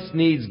I must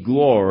needs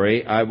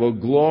glory, I will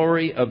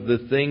glory of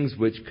the things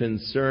which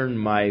concern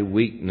my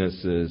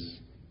weaknesses.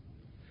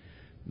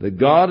 The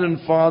God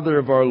and Father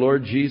of our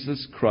Lord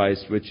Jesus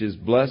Christ, which is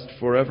blessed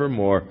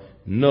forevermore,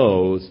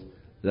 knows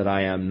that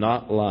I am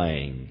not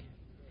lying.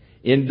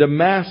 In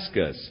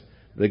Damascus,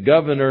 the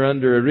governor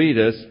under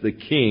Aretas, the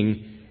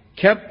king,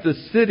 kept the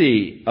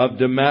city of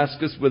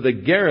Damascus with a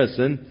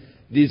garrison,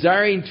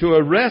 desiring to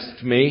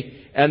arrest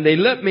me, and they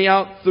let me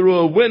out through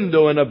a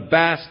window in a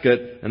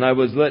basket, and I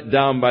was let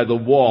down by the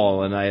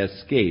wall, and I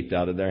escaped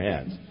out of their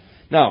hands.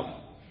 Now,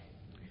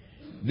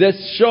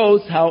 this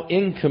shows how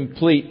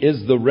incomplete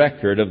is the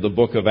record of the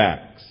book of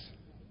Acts.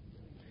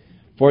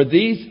 For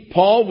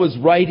Paul was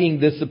writing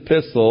this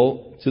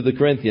epistle to the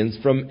Corinthians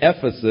from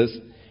Ephesus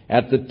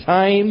at the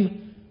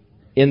time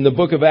in the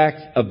book of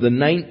Acts of the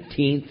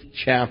 19th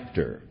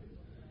chapter.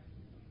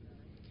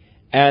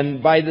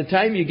 And by the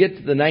time you get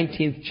to the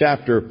 19th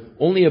chapter,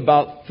 only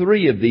about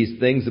 3 of these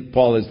things that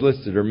Paul has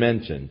listed are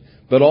mentioned.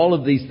 But all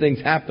of these things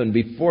happened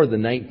before the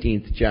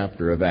 19th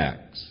chapter of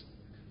Acts.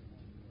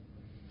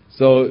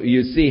 So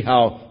you see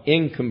how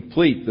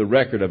incomplete the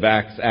record of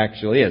Acts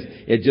actually is.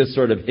 It just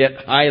sort of hit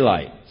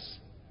highlights.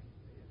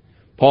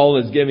 Paul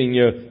is giving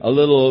you a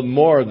little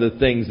more of the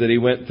things that he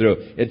went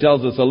through. It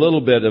tells us a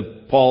little bit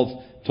of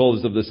Paul's told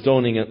us of the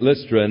stoning at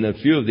Lystra and a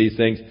few of these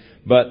things.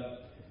 But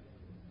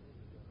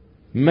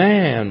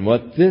man,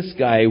 what this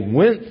guy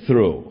went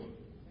through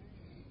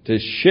to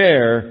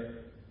share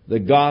the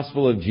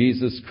gospel of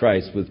Jesus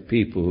Christ with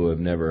people who have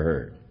never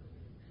heard.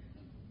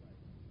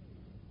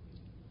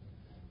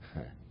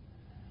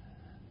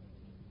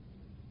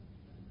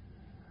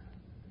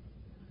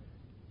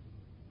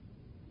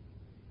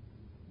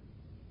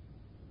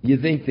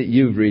 You think that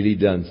you've really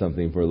done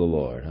something for the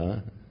Lord,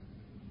 huh?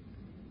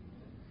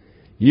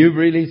 You've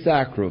really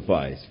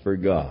sacrificed for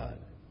God.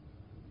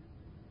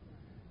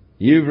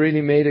 You've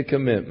really made a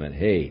commitment.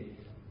 Hey,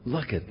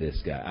 look at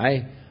this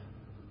guy.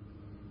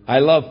 I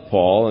love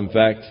Paul. In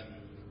fact,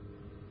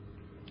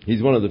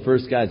 he's one of the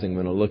first guys I'm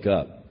going to look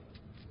up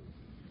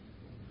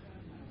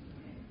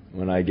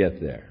when I get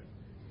there.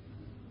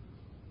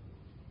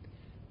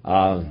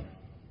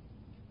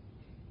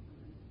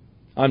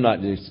 I'm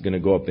not just going to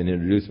go up and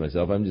introduce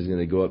myself. I'm just going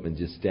to go up and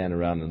just stand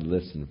around and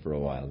listen for a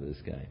while to this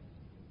guy.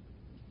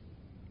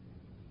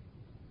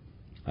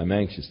 I'm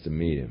anxious to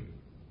meet him.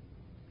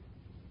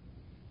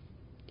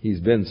 He's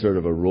been sort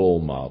of a role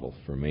model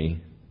for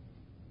me.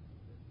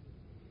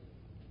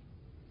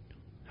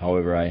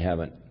 However, I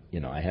haven't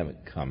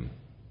come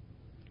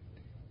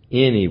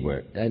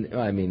anywhere.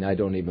 I mean, I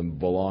don't even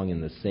belong in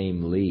the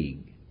same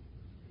league.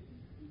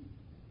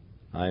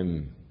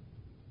 I'm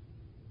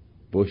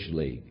Bush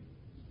League.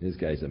 This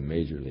guy's a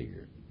major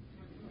leaguer.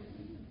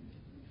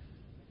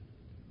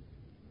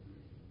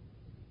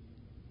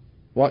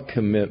 What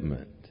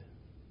commitment.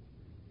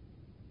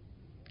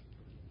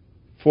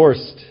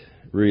 Forced,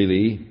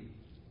 really,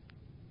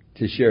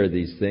 to share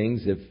these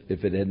things.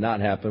 If it had not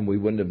happened, we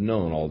wouldn't have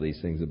known all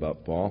these things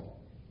about Paul.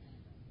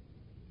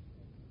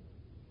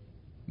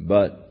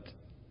 But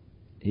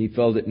he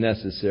felt it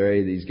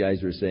necessary. These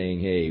guys were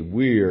saying, hey,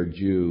 we're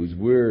Jews.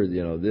 We're,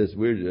 this,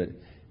 we're...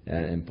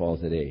 And Paul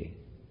said, hey,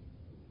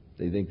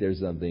 they think there's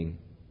something,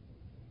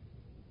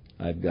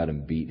 I've got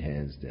them beat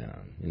hands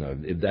down.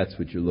 If that's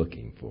what you're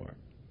looking for.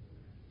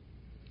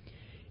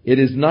 It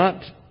is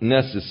not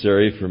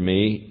necessary for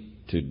me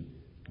to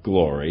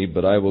glory,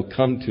 but I will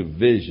come to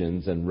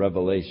visions and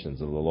revelations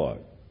of the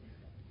Lord.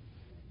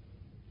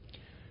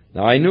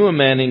 Now, I knew a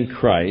man in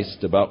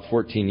Christ about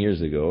 14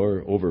 years ago,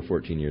 or over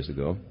 14 years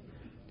ago.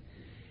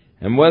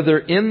 And whether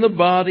in the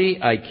body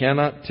I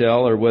cannot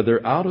tell, or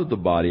whether out of the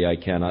body I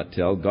cannot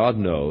tell, God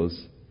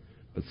knows.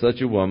 But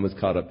such a one was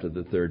caught up to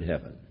the third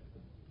heaven.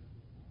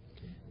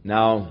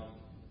 Now,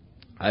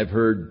 I've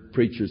heard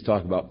preachers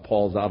talk about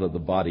Paul's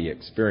out-of-the-body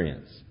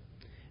experience.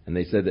 And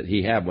they said that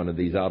he had one of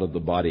these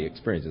out-of-the-body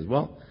experiences.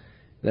 Well,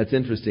 that's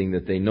interesting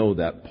that they know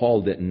that.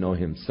 Paul didn't know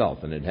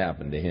himself, and it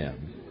happened to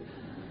him.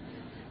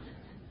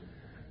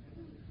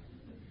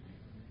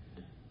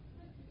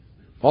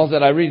 Paul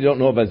said, I really don't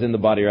know if I was in the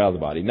body or out of the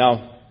body.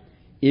 Now,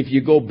 if you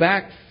go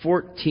back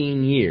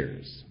 14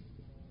 years,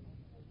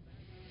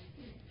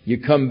 you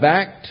come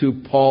back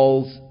to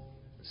Paul's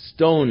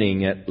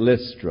stoning at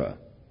Lystra.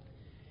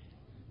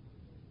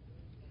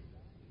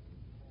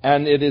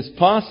 And it is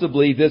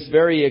possibly this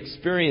very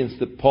experience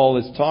that Paul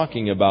is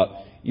talking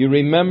about. You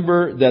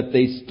remember that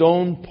they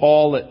stoned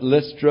Paul at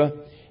Lystra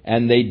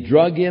and they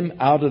drug him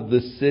out of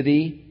the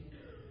city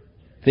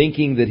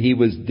thinking that he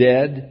was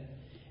dead.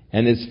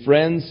 And his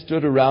friends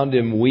stood around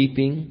him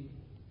weeping.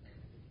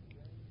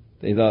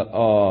 They thought,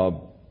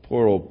 oh,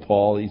 poor old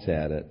Paul, he's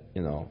had it,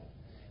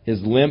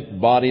 His limp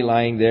body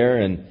lying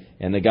there, and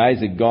the guys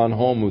had gone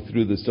home who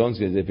threw the stones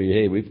because they figured,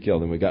 hey, we've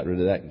killed him, we got rid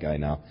of that guy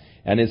now.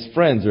 And his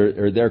friends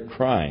are there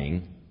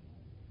crying.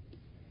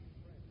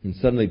 And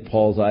suddenly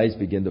Paul's eyes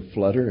begin to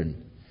flutter,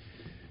 and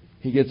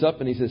he gets up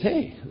and he says,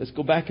 hey, let's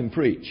go back and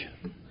preach.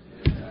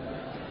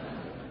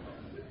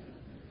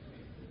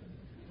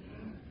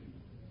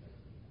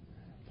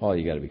 Paul,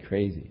 you got to be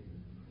crazy.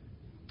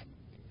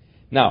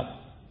 Now,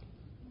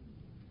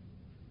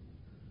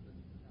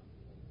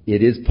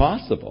 it is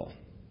possible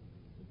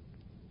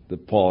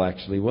that Paul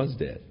actually was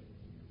dead.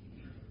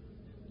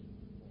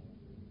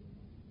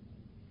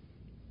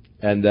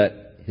 And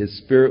that his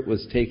spirit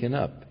was taken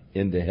up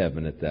into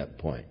heaven at that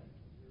point.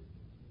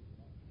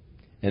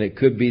 And it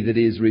could be that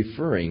he is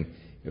referring,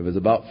 it was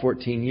about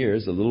 14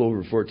 years, a little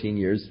over 14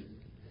 years,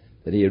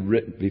 that he had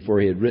written,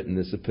 before he had written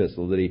this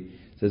epistle, that he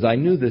says, I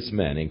knew this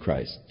man in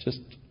Christ just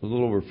a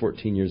little over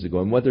 14 years ago.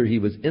 And whether he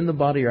was in the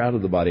body or out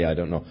of the body, I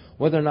don't know.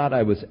 Whether or not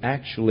I was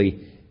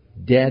actually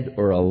dead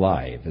or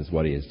alive is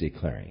what he is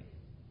declaring.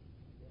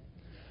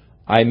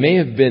 I may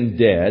have been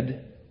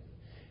dead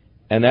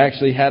and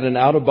actually had an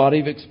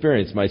out-of-body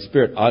experience. My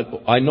spirit,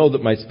 I know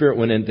that my spirit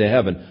went into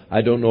heaven.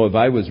 I don't know if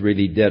I was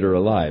really dead or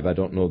alive. I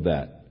don't know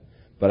that.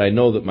 But I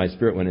know that my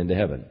spirit went into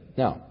heaven.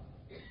 Now,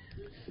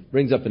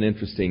 brings up an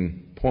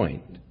interesting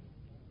point.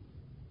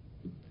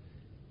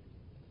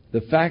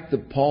 The fact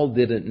that Paul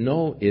didn't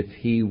know if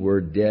he were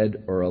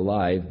dead or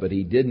alive, but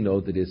he did know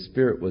that his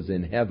spirit was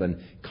in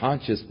heaven,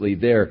 consciously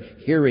there,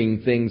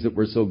 hearing things that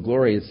were so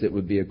glorious it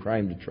would be a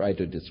crime to try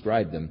to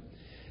describe them,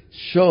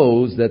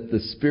 shows that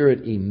the spirit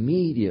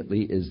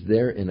immediately is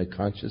there in a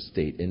conscious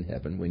state in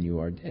heaven when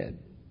you are dead.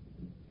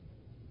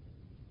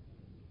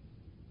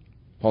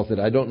 Paul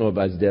said, I don't know if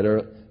I was dead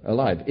or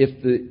alive.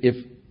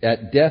 If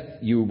at death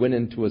you went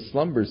into a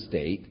slumber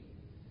state,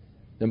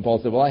 then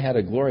Paul said, well, I had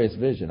a glorious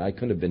vision. I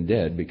couldn't have been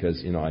dead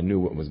because, I knew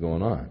what was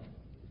going on.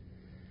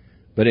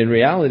 But in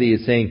reality,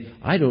 he's saying,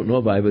 I don't know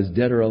if I was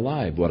dead or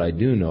alive. What I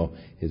do know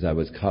is I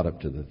was caught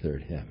up to the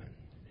third heaven.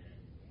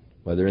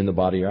 Whether in the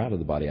body or out of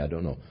the body, I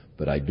don't know.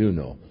 But I do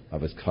know I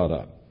was caught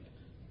up.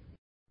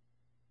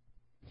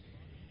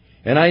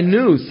 And I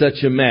knew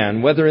such a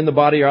man, whether in the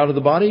body or out of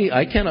the body,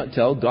 I cannot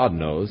tell, God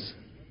knows,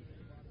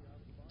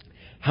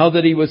 how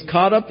that he was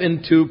caught up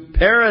into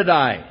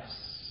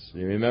paradise.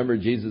 You remember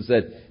Jesus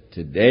said,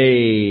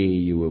 today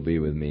you will be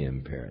with me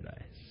in paradise.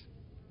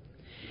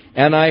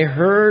 And I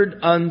heard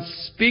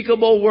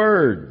unspeakable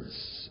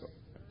words,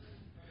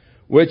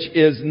 which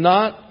is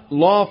not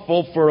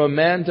lawful for a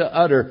man to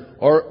utter,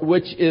 or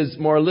which is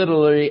more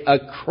literally a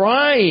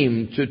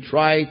crime to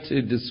try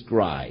to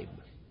describe.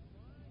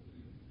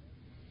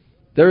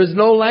 There is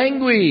no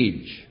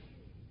language.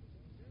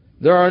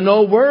 There are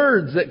no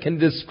words that can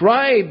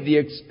describe the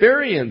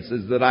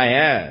experiences that I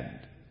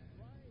had.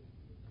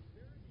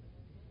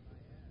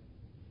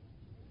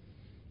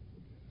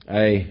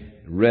 I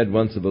read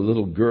once of a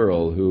little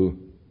girl who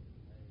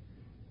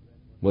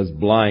was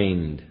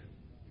blind.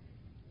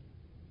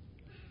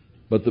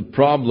 But the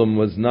problem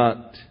was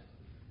not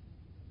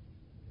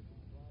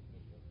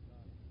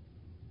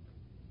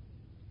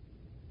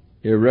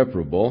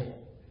irreparable.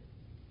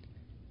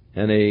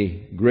 And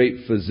a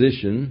great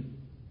physician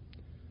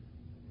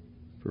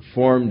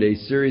performed a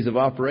series of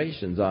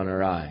operations on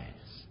her eyes.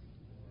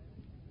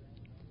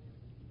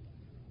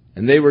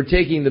 And they were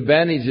taking the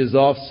bandages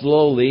off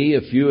slowly,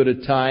 a few at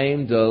a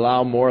time, to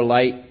allow more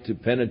light to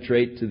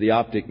penetrate to the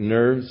optic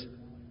nerves.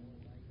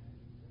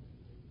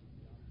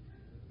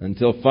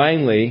 Until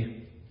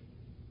finally,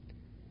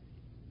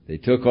 they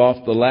took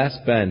off the last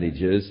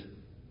bandages.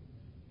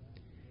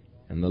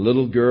 And the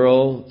little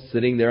girl,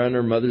 sitting there on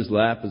her mother's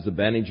lap as the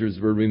bandages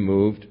were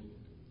removed,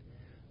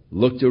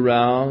 looked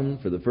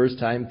around, for the first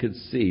time could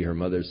see her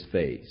mother's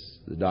face,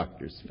 the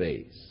doctor's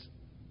face,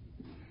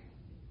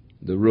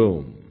 the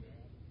room.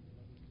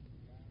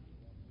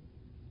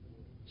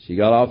 She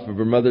got off of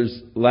her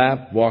mother's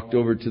lap, walked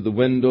over to the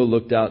window,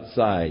 looked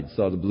outside,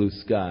 saw the blue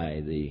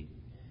sky, the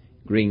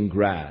green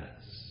grass,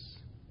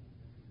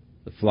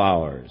 the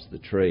flowers, the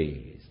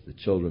trees, the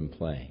children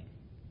playing.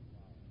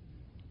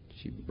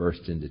 She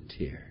burst into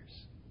tears,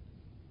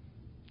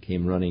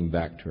 came running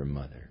back to her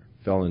mother,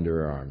 fell into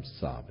her arms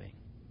sobbing.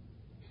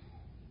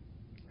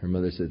 Her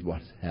mother said,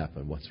 "What's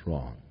happened? What's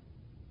wrong?"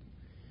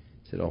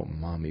 She said, "Oh,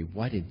 Mommy,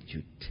 why didn't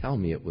you tell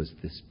me it was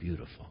this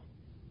beautiful?"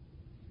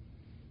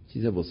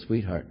 She said, "Well,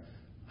 sweetheart,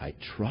 I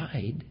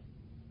tried,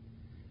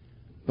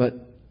 but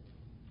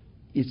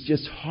it's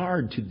just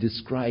hard to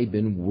describe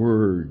in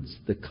words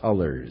the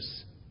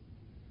colors,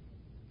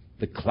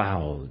 the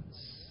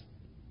clouds,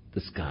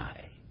 the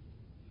sky.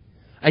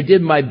 I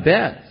did my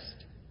best."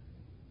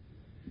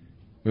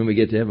 When we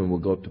get to heaven, we'll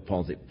go up to Paul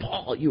and say,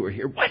 "Paul, you were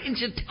here. Why didn't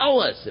you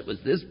tell us it was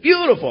this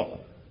beautiful?"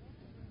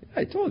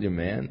 I told you,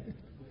 man.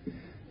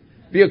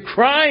 It'd be a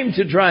crime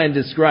to try and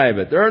describe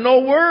it. There are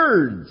no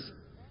words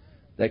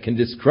that can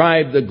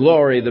describe the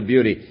glory, the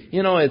beauty.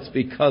 You know, it's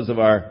because of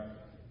our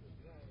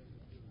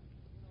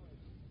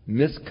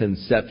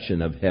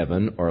misconception of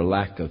heaven or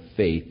lack of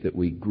faith that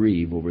we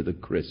grieve over the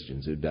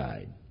Christians who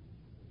died.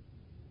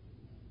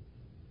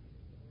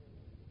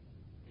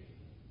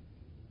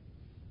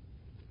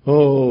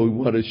 Oh,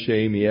 what a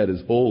shame he had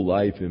his whole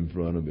life in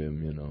front of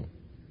him, you know.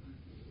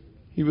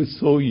 He was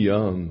so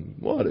young.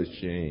 What a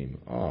shame.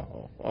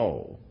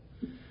 Oh.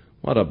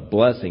 What a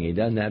blessing. He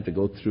doesn't have to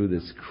go through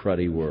this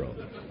cruddy world.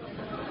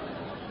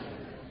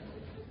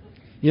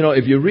 You know,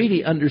 if you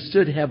really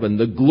understood heaven,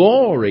 the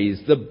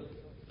glories,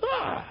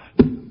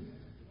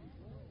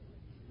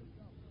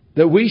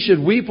 that we should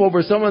weep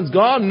over someone's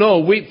gone? No,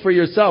 weep for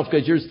yourself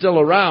because you're still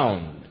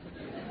around.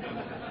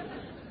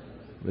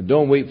 But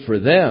don't weep for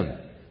them.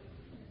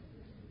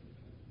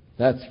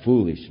 That's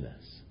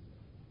foolishness.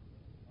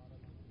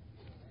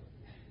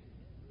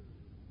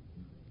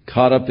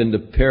 Caught up into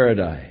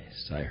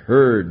paradise. I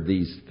heard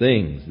these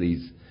things,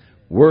 these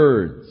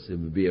words. It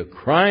would be a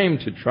crime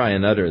to try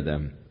and utter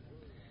them.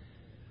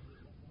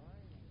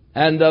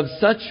 And of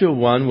such a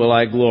one will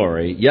I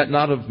glory, yet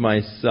not of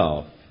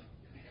myself,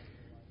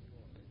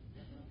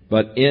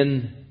 but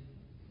in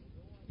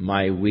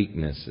my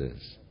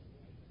weaknesses.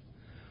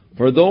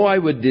 For though I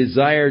would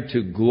desire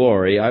to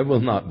glory, I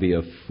will not be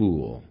a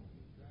fool.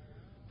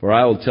 For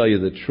I will tell you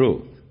the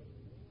truth.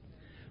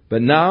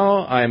 But now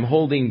I am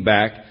holding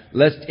back,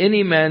 lest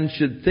any man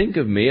should think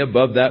of me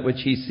above that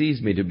which he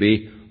sees me to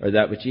be, or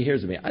that which he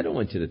hears of me. I don't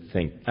want you to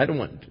think. I don't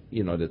want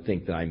to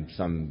think that I'm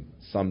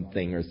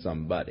something or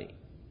somebody.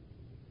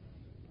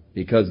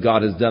 Because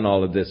God has done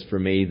all of this for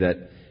me,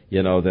 that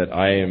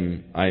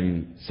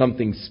I'm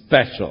something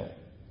special.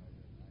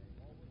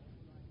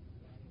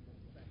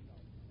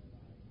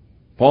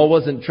 Paul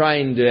wasn't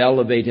trying to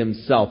elevate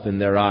himself in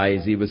their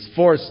eyes. He was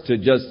forced to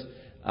just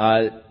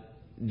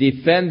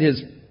defend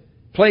his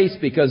place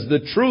because the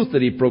truth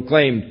that he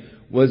proclaimed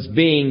was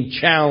being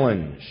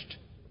challenged.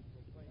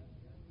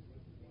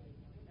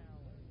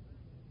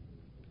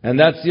 And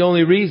that's the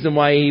only reason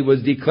why he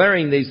was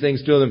declaring these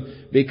things to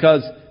them,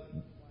 because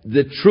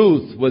the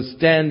truth was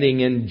standing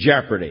in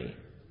jeopardy.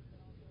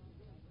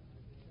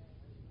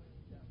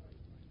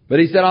 But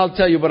he said, I'll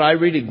tell you what I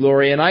really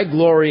glory, and I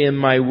glory in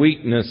my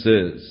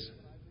weaknesses.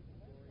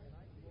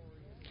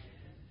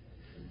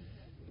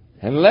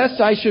 Unless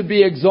I should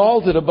be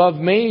exalted above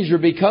measure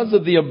because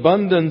of the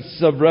abundance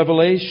of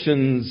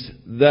revelations,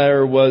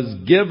 there was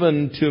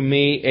given to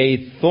me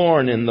a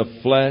thorn in the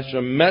flesh,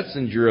 a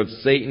messenger of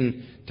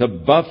Satan to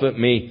buffet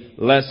me,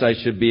 lest I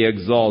should be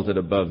exalted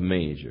above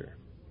measure.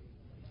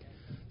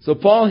 So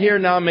Paul here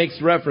now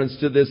makes reference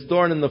to this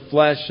thorn in the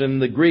flesh,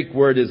 and the Greek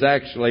word is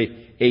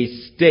actually a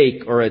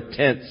stake or a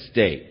tent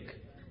stake.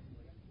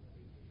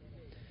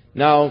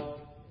 Now,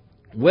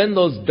 when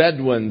those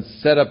Bedouins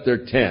set up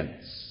their tents,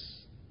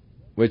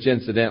 which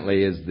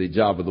incidentally is the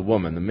job of the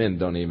woman, the men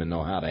don't even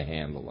know how to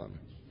handle them.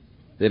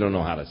 They don't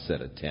know how to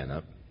set a tent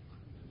up.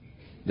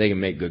 They can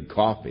make good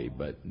coffee,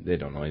 but they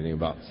don't know anything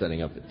about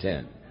setting up a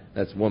tent.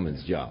 That's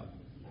woman's job.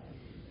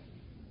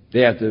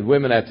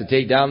 Women have to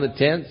take down the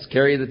tents,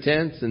 carry the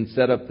tents, and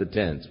set up the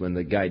tents when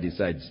the guy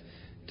decides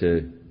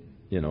to,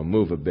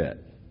 move a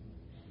bit.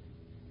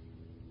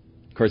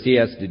 Of course, he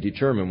has to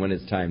determine when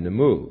it's time to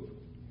move.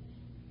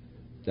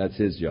 That's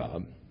his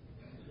job.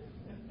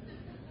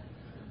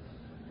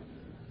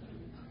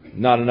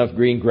 Not enough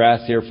green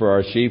grass here for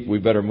our sheep. We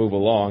better move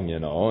along,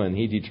 and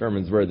he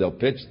determines where they'll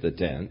pitch the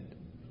tent.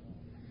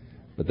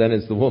 But then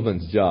it's the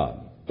woman's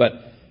job. But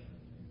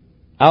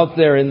out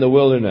there in the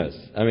wilderness,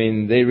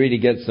 they really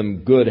get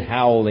some good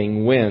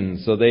howling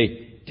winds. So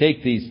they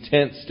take these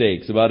tent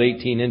stakes, about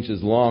 18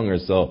 inches long or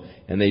so,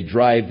 and they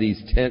drive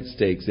these tent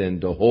stakes in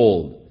to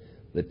hold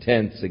the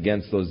tents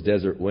against those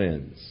desert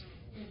winds.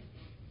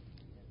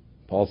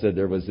 Paul said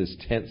there was this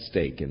tent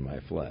stake in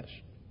my flesh.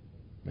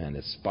 Man,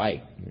 this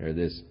spike, or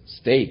this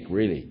stake,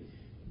 really.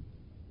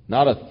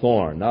 Not a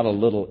thorn, not a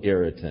little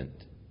irritant.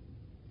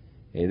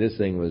 Hey, this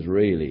thing was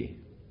really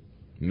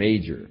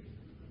major.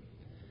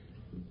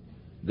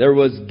 There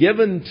was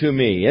given to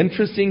me.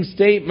 Interesting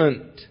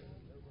statement.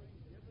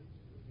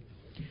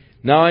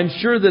 Now, I'm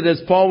sure that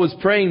as Paul was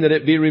praying that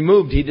it be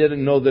removed, he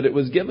didn't know that it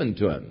was given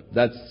to him.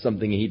 That's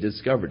something he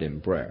discovered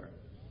in prayer.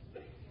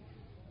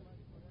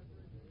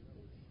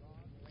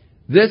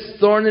 This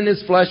thorn in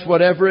his flesh,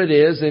 whatever it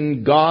is,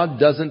 and God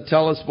doesn't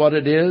tell us what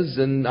it is,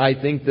 and I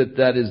think that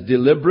that is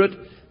deliberate,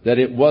 that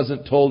it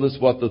wasn't told us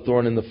what the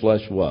thorn in the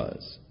flesh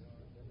was.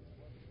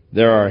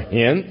 There are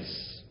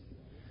hints.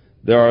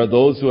 There are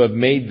those who have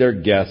made their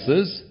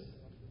guesses.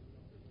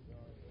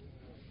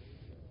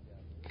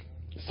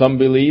 Some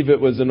believe it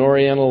was an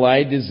oriental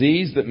eye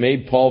disease that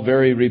made Paul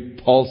very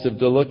repulsive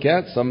to look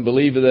at. Some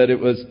believe that it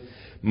was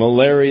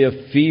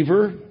malaria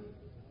fever,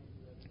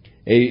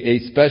 a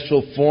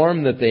special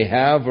form that they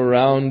have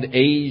around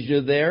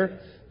Asia there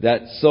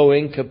that so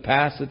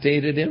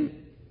incapacitated him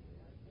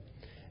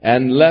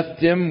and left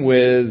him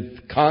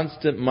with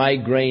constant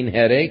migraine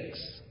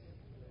headaches.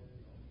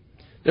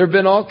 There have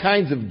been all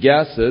kinds of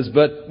guesses,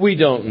 but we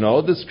don't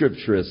know. The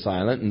Scripture is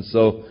silent, and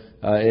so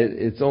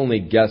it's only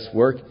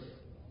guesswork.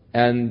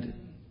 And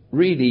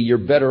really, you're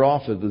better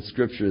off if the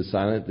Scripture is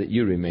silent, that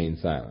you remain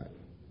silent.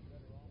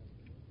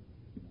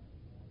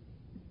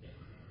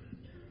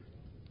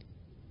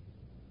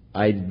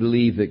 I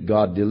believe that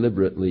God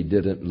deliberately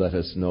didn't let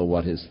us know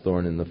what his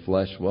thorn in the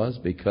flesh was,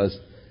 because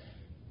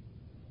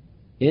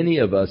any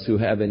of us who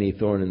have any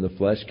thorn in the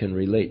flesh can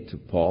relate to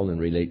Paul and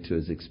relate to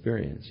his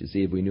experience. You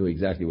see, if we knew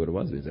exactly what it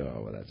was, we'd say,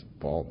 oh, well, that's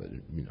Paul, but,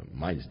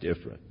 mine's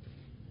different.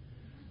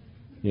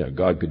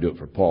 God could do it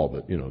for Paul,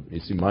 but, you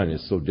see, mine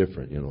is so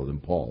different, than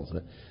Paul's.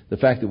 The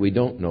fact that we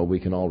don't know, we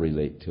can all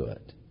relate to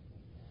it.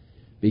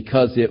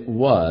 Because it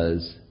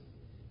was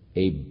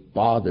a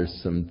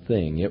bothersome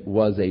thing. It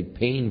was a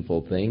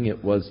painful thing.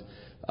 It was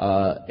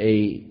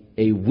a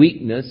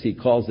weakness. He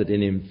calls it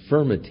an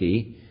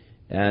infirmity.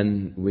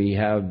 And we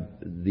have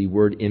the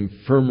word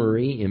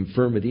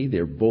infirmity.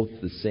 They're both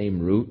the same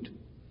root.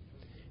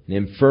 An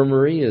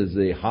infirmary is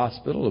a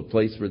hospital, a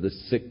place where the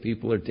sick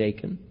people are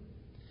taken.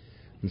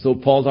 And so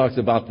Paul talks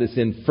about this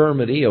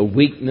infirmity, a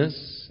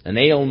weakness, an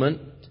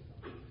ailment,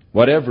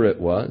 whatever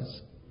it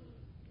was.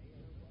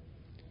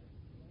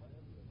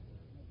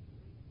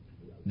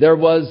 There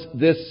was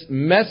this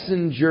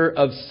messenger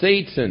of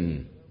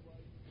Satan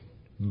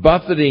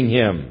buffeting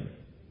him.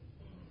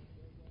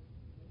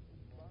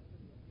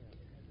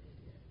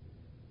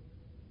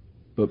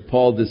 But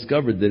Paul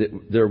discovered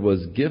that there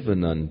was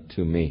given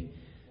unto me.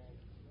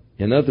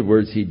 In other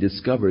words, he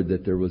discovered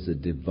that there was a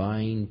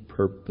divine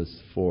purpose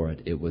for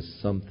it. It was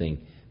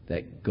something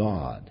that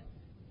God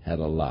had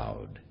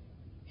allowed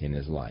in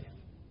his life.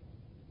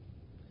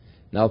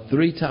 Now,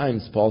 3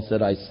 times Paul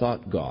said, I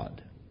sought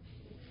God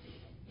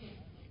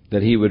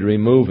that he would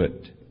remove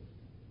it,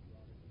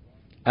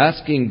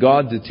 asking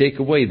God to take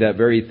away that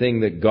very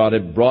thing that God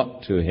had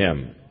brought to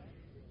him,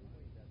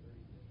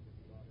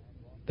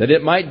 that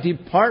it might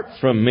depart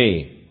from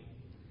me.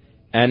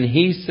 And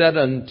he said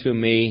unto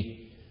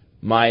me,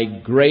 my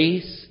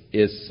grace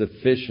is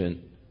sufficient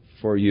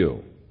for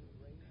you,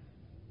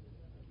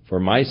 for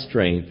my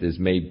strength is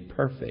made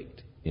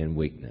perfect in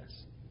weakness.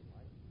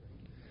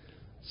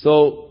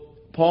 So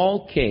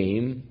Paul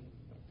came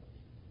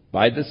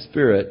by the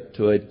Spirit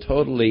to a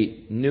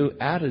totally new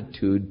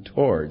attitude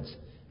towards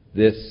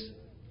this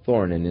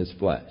thorn in his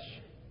flesh.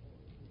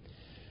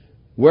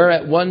 Where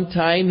at one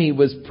time he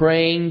was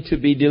praying to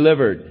be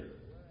delivered,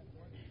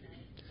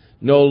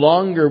 no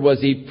longer was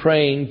he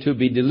praying to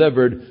be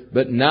delivered,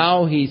 but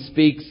now he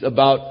speaks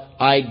about,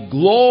 I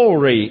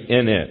glory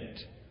in it.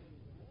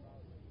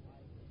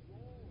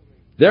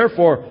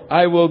 Therefore,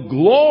 I will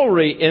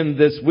glory in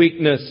this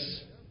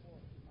weakness,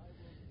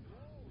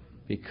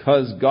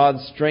 because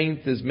God's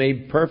strength is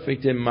made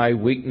perfect in my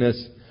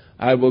weakness.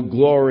 I will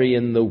glory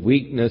in the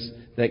weakness,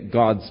 that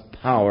God's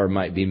power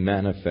might be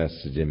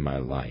manifested in my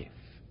life.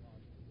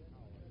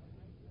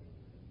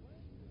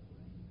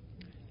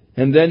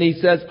 And then he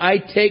says, I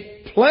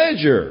take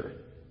pleasure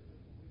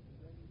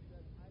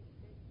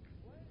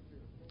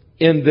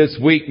in this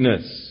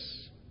weakness,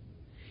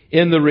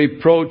 in the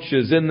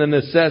reproaches, in the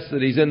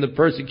necessities, in the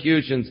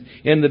persecutions,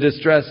 in the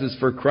distresses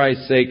for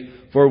Christ's sake.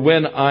 For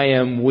when I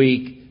am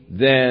weak,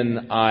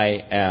 then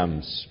I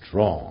am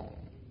strong.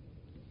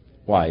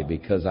 Why?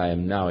 Because I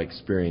am now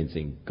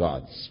experiencing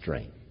God's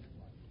strength.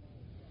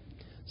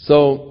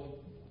 So,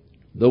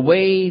 the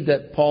way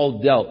that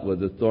Paul dealt with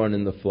the thorn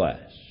in the flesh.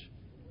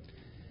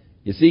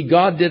 You see,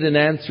 God didn't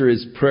answer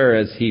his prayer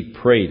as he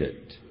prayed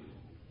it.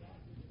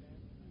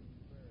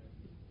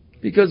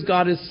 Because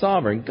God is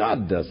sovereign.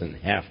 God doesn't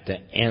have to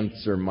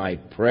answer my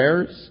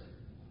prayers.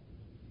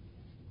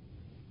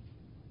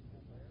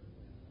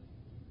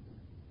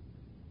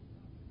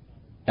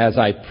 As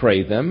I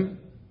pray them.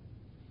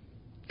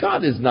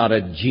 God is not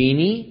a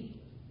genie.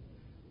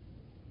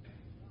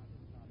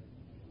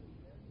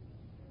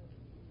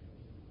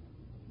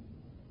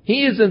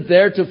 He isn't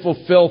there to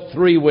fulfill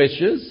 3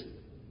 wishes.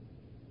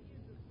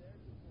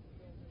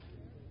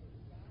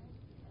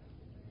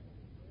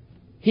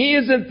 He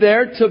isn't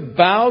there to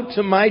bow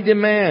to my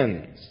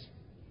demands.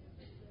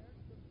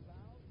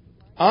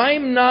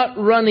 I'm not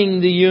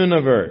running the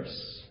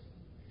universe.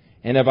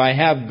 And if I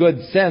have good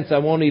sense, I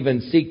won't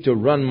even seek to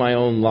run my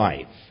own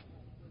life.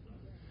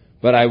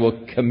 But I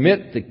will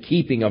commit the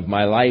keeping of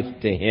my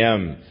life to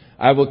Him.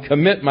 I will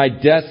commit my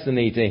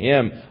destiny to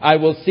Him. I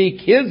will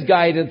seek His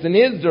guidance and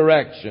His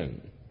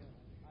direction.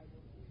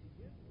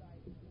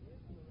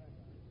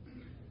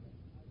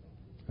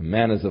 A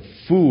man is a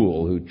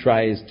fool who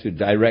tries to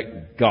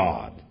direct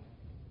God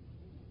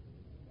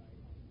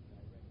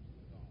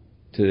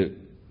to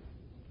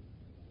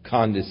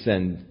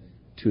condescend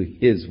to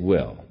His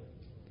will,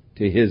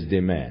 to His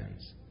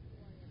demands.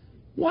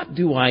 What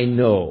do I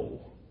know?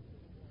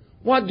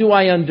 What do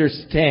I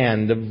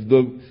understand of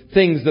the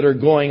things that are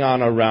going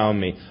on around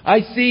me?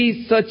 I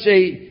see such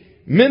a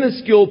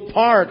minuscule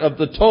part of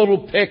the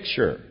total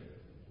picture.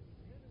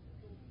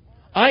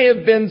 I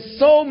have been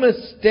so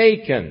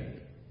mistaken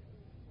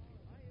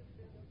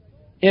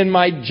in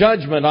my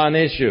judgment on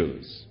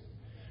issues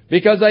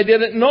because I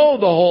didn't know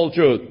the whole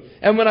truth.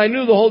 And when I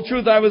knew the whole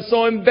truth, I was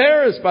so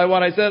embarrassed by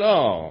what I said.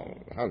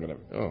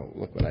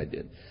 Look what I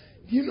did.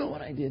 You know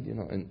what I did,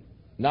 and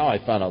now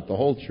I found out the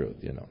whole truth,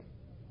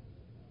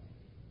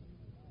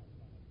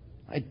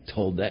 I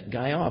told that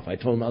guy off. I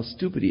told him how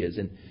stupid he is,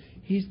 and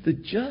he's the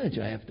judge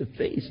I have to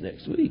face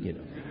next week,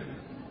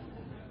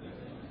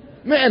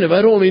 Man, if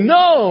I'd only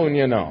known,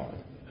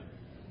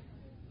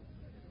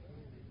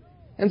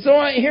 And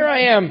so here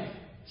I am,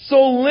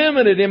 so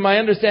limited in my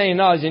understanding and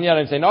knowledge, and yet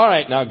I'm saying, all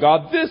right, now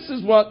God, this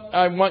is what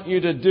I want you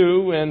to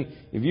do, and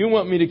if you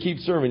want me to keep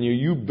serving you,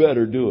 you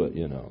better do it,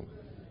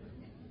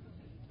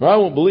 Or I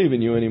won't believe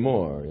in you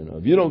anymore,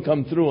 If you don't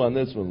come through on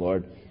this one,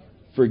 Lord,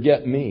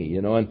 forget me,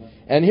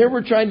 And here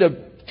we're trying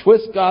to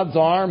twist God's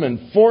arm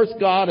and force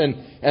God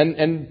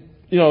and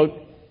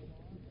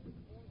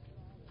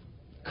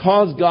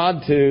cause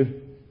God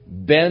to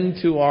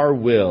bend to our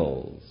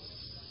wills.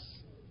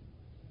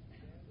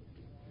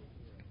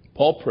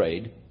 Paul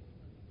prayed.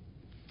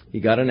 He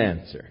got an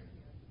answer.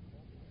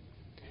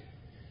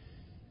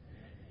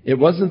 It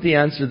wasn't the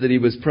answer that he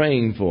was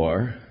praying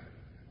for.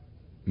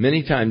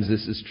 Many times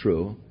this is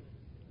true.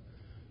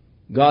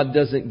 God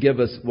doesn't give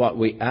us what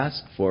we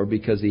ask for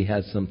because He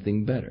has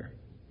something better.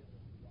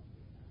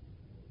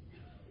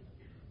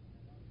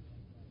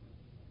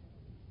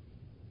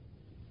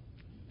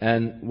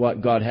 And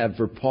what God had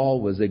for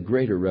Paul was a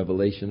greater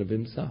revelation of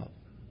Himself.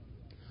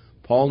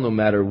 Paul, no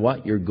matter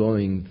what you're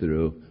going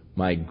through,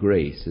 my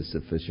grace is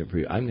sufficient for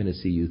you. I'm going to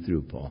see you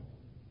through, Paul.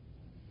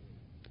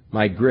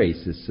 My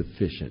grace is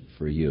sufficient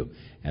for you,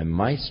 and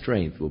my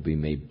strength will be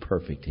made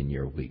perfect in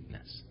your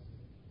weakness.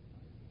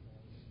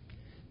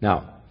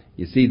 Now,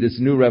 you see, this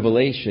new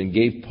revelation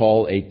gave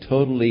Paul a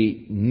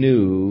totally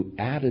new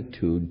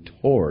attitude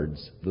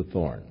towards the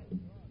thorn.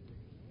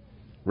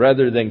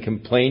 Rather than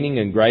complaining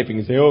and griping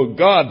and saying, oh,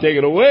 God, take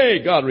it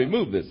away. God,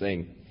 remove this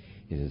thing.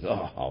 He says,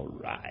 oh, all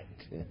right.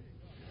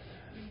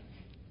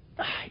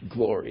 I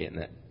glory in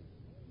that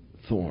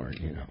thorn,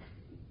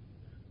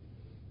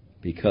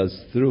 Because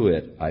through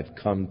it, I've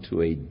come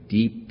to a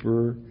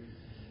deeper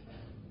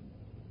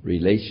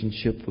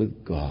relationship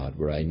with God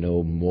where I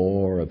know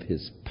more of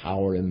His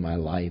power in my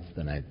life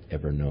than I've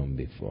ever known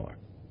before.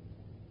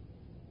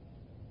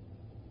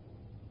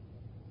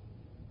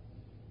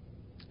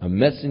 A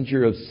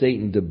messenger of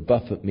Satan to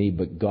buffet me,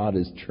 but God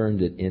has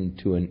turned it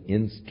into an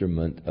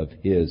instrument of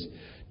His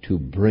to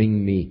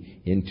bring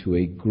me into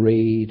a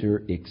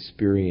greater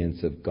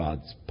experience of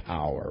God's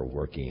power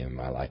working in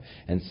my life.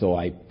 And so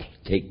I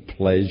take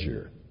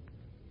pleasure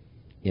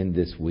in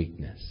this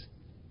weakness.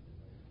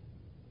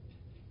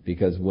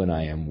 Because when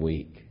I am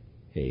weak,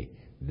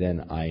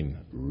 then I'm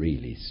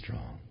really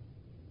strong.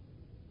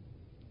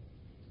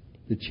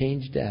 The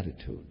changed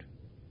attitude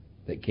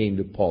that came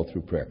to Paul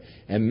through prayer.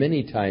 And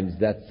many times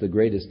that's the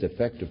greatest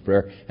effect of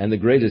prayer. And the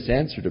greatest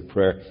answer to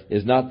prayer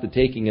is not the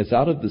taking us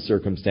out of the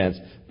circumstance,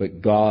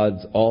 but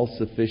God's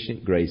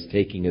all-sufficient grace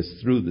taking us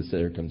through the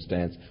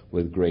circumstance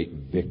with great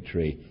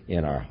victory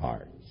in our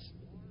hearts.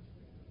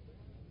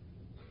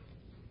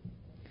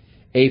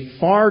 A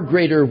far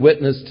greater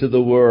witness to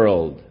the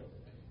world.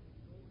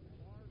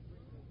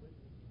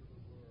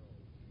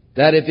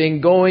 That if in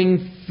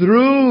going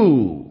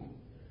through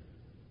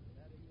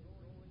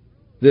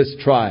this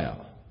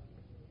trial,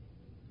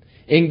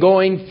 in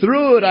going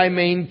through it, I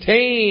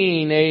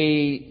maintain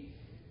a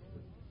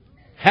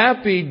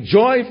happy,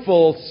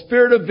 joyful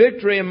spirit of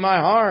victory in my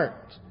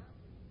heart.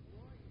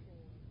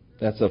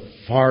 That's a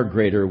far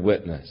greater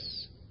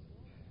witness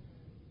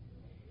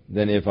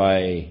than if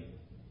I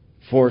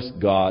forced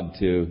God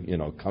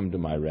to, come to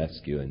my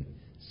rescue and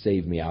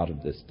save me out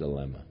of this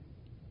dilemma.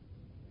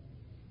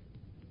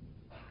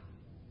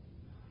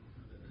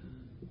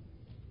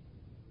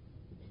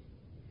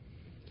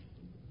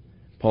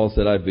 Paul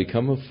said, I've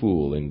become a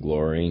fool in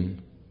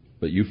glorying,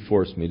 but you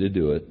forced me to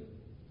do it.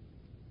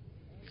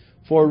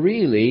 For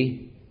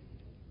really,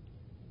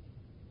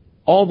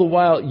 all the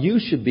while, you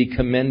should be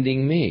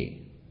commending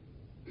me.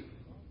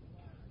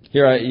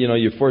 Here,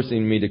 you're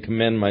forcing me to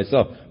commend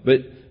myself,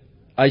 but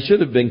I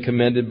should have been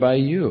commended by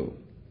you.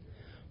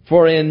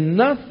 For in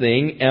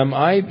nothing am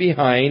I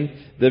behind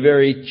the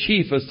very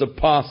chiefest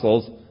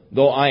apostles,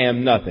 though I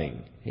am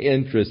nothing.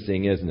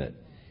 Interesting, isn't it?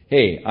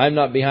 Hey, I'm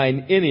not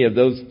behind any of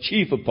those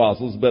chief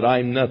apostles, but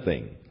I'm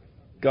nothing.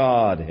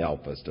 God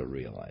help us to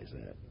realize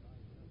that.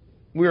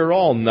 We're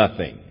all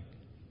nothing.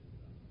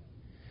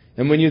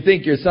 And when you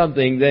think you're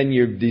something, then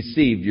you've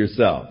deceived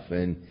yourself,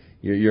 and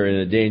you're in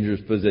a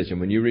dangerous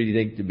position. When you really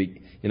think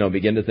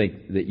begin to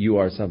think that you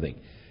are something.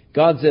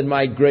 God said,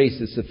 my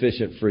grace is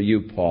sufficient for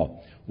you,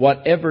 Paul.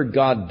 Whatever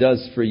God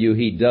does for you,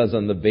 He does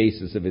on the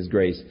basis of His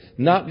grace,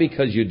 not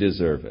because you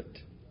deserve it,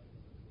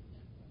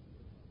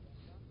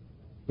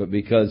 but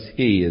because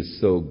He is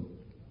so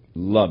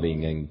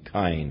loving and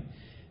kind.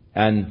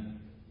 And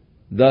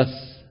thus,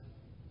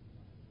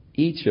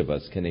 each of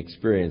us can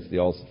experience the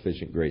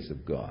all-sufficient grace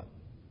of God,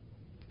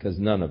 because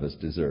none of us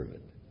deserve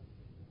it.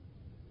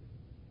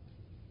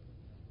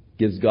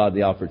 Gives God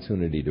the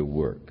opportunity to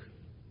work.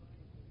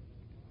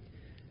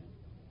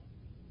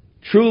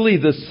 Truly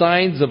the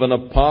signs of an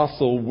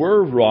apostle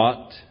were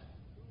wrought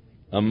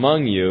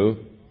among you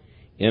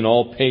in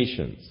all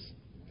patience,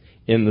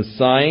 in the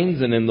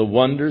signs and in the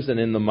wonders and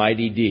in the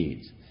mighty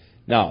deeds.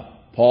 Now,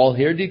 Paul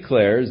here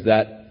declares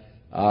that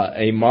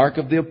a mark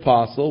of the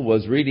apostle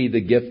was really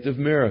the gift of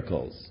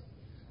miracles.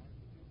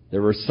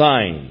 There were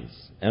signs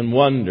and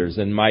wonders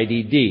and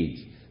mighty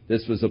deeds.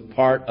 This was a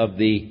part of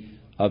the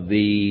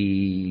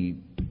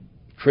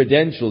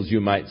credentials,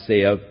 you might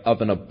say, of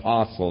an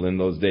apostle in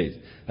those days.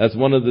 That's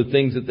one of the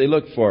things that they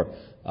look for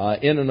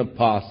in an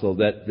apostle,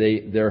 that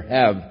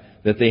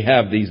they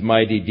have these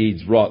mighty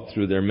deeds wrought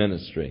through their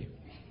ministry.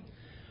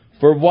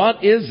 For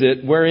what is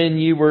it wherein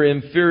ye were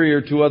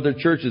inferior to other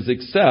churches,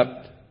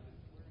 except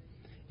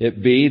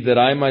it be that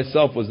I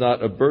myself was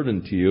not a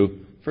burden to you?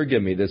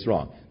 Forgive me this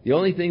wrong. The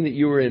only thing that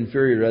you were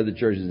inferior to other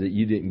churches is that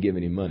you didn't give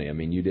any money. I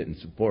mean, you didn't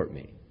support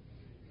me.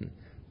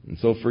 And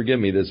so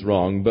forgive me this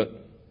wrong,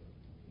 but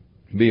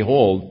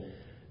behold,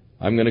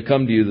 I'm going to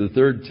come to you the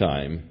third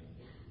time,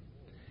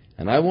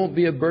 and I won't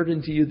be a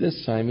burden to you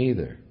this time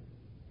either.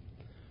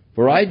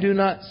 For I do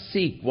not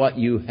seek what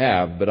you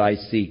have, but I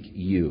seek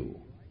you.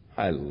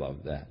 I love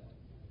that.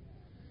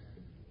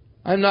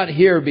 I'm not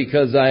here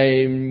because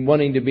I'm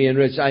wanting to be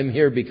enriched. I'm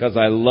here because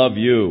I love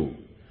you.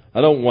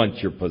 I don't want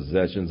your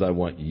possessions. I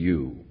want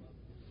you.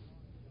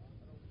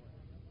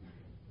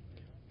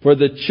 For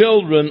the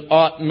children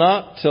ought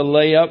not to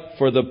lay up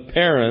for the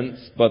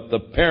parents, but the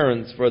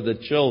parents for the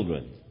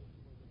children.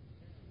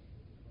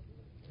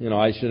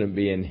 I shouldn't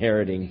be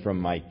inheriting from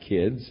my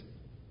kids.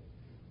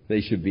 They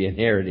should be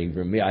inheriting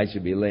from me. I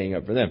should be laying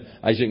up for them.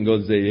 I shouldn't go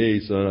and say, hey,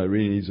 son, I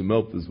really need some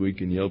help this week.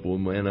 Can you help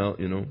old man out,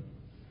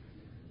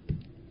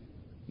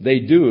 They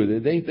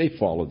do. They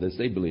follow this.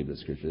 They believe the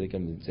Scripture. They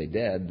come and say,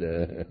 Dad,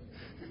 can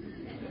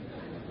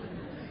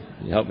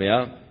you help me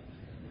out?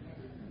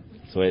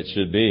 That's the way it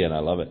should be, and I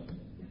love it.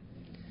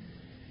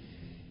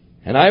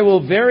 And I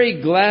will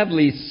very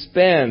gladly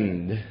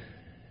spend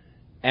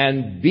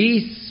and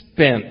be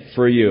spent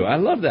for you. I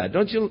love that.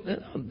 Don't you?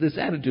 This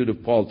attitude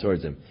of Paul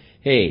towards him.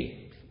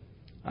 Hey,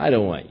 I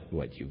don't want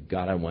what you've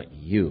got. I want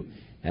you.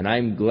 And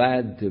I'm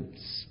glad to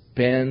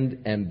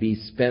spend and be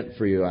spent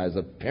for you. As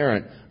a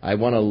parent, I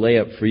want to lay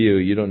up for you.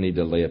 You don't need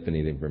to lay up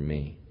anything for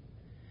me.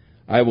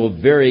 I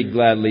will very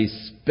gladly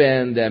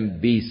spend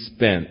and be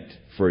spent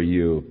for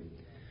you,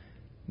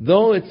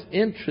 Though it's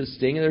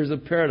interesting, there's a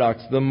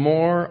paradox. The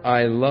more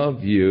I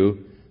love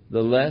you,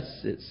 the less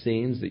it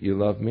seems that you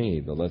love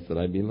me, the less that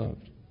I be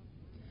loved.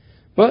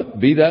 But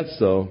be that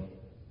so.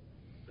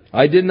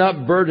 I did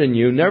not burden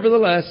you.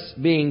 Nevertheless,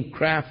 being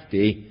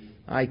crafty,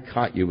 I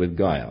caught you with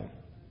guile.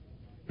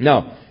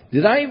 Now,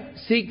 did I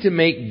seek to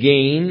make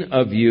gain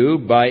of you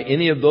by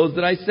any of those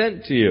that I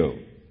sent to you?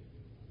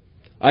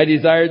 I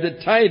desired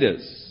that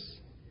Titus,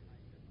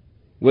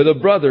 with a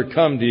brother,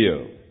 come to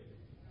you.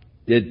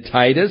 Did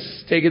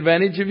Titus take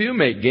advantage of you,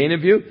 make gain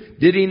of you?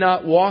 Did he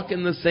not walk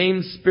in the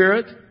same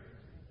spirit?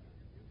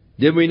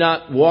 Did we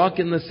not walk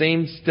in the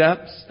same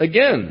steps?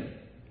 Again,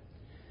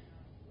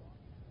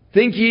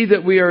 think ye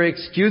that we are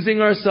excusing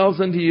ourselves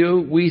unto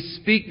you? We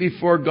speak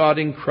before God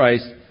in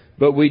Christ,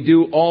 but we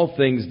do all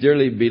things,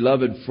 dearly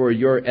beloved, for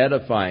your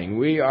edifying.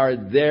 We are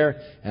there,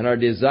 and our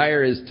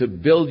desire is to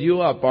build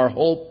you up. Our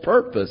whole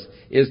purpose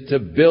is to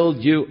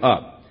build you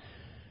up.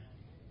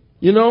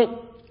 You know,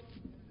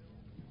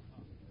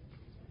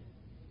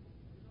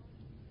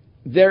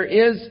 there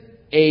is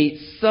a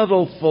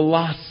subtle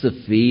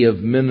philosophy of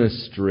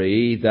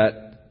ministry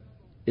that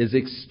is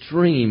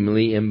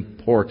extremely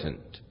important.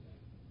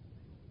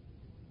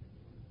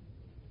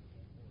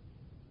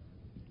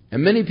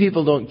 And many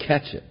people don't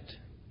catch it.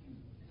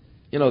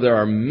 You know, there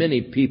are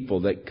many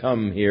people that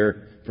come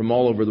here from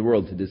all over the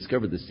world to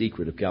discover the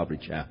secret of Calvary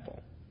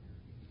Chapel.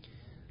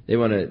 They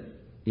want to,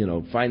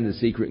 find the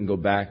secret and go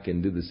back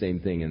and do the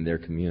same thing in their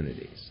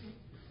communities.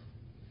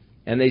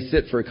 And they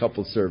sit for a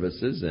couple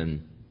services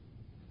and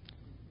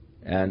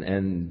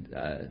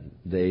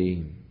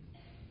they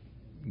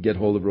get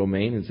hold of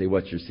Romaine and say,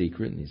 "What's your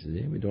secret?" And he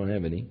says, "We don't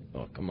have any."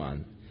 "Oh, come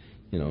on.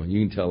 You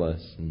can tell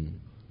us." And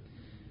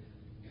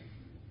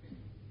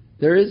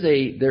there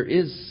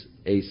is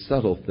a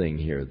subtle thing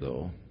here,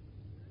 though.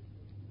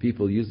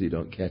 People usually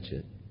don't catch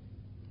it.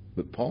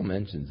 But Paul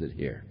mentions it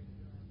here.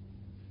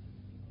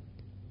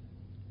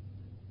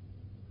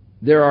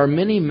 There are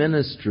many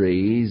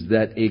ministries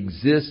that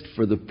exist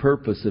for the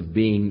purpose of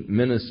being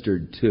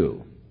ministered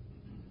to.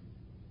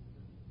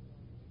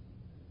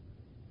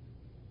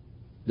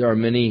 There are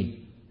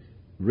many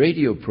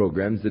radio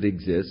programs that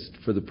exist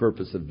for the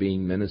purpose of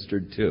being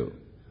ministered to.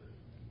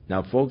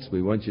 Now, folks,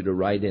 we want you to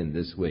write in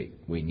this week.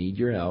 We need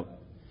your help.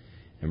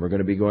 And we're going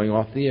to be going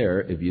off the air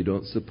if you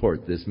don't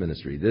support this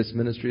ministry. This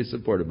ministry is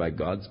supported by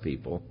God's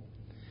people.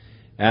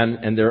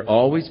 And they're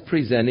always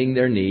presenting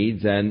their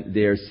needs, and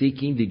they're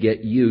seeking to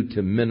get you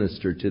to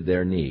minister to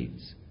their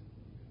needs.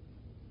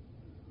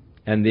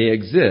 And they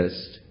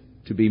exist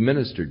to be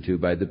ministered to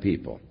by the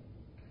people.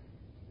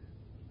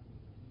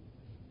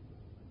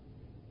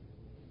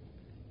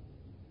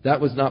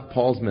 That was not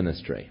Paul's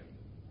ministry.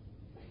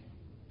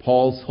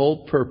 Paul's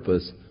whole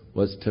purpose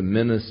was to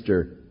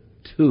minister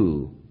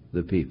to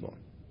the people.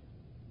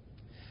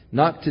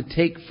 Not to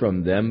take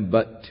from them,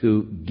 but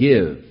to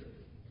give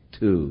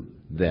to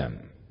them.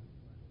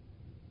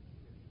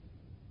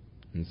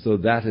 And so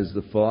that is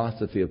the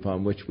philosophy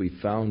upon which we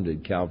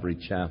founded Calvary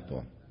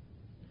Chapel.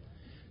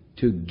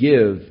 To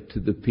give to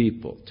the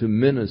people, to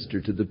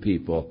minister to the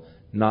people,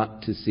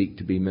 not to seek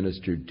to be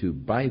ministered to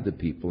by the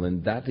people.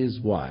 And that is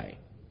why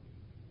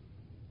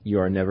you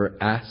are never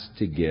asked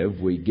to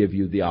give. We give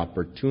you the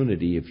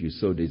opportunity if you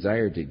so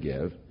desire to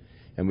give.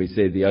 And we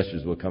say the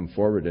ushers will come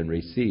forward and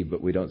receive,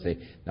 but we don't say,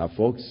 "Now,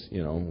 folks,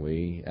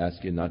 we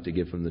ask you not to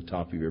give from the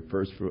top of your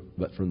purse,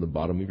 but from the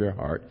bottom of your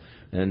heart."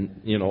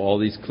 And, all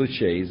these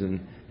cliches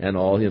and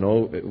all,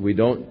 we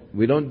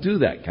don't do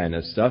that kind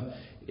of stuff.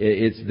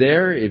 It's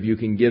there. If you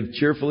can give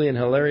cheerfully and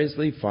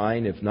hilariously,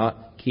 fine. If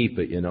not, keep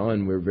it,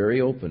 and we're very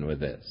open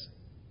with this.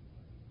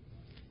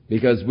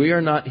 Because we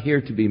are not here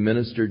to be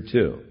ministered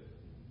to.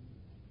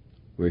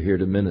 We're here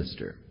to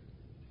minister.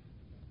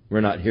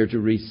 We're not here to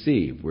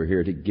receive. We're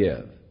here to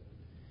give.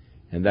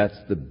 And that's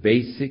the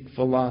basic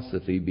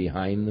philosophy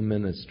behind the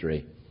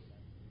ministry.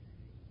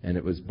 And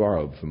it was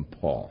borrowed from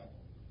Paul.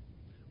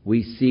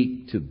 We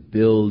seek to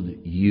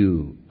build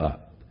you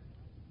up.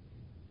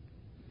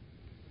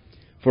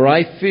 For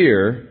I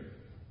fear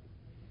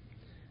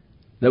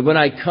that when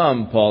I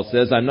come, Paul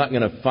says, I'm not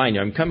going to find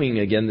you. I'm coming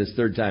again this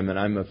third time, and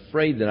I'm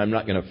afraid that I'm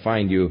not going to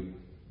find you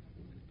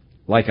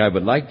like I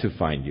would like to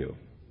find you.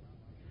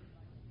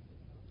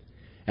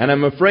 And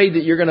I'm afraid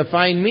that you're going to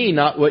find me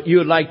not what you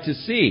would like to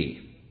see.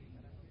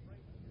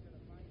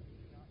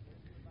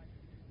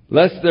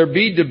 Lest there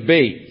be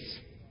debates,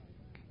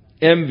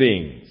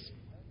 envyings,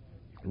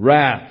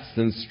 wraths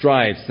and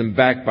strifes and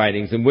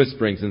backbitings and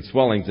whisperings and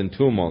swellings and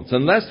tumults.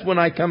 Unless when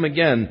I come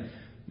again,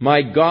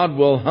 my God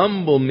will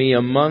humble me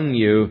among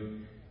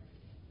you,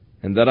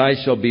 and that I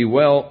shall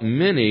bewail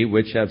many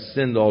which have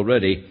sinned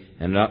already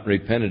and not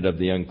repented of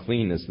the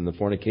uncleanness and the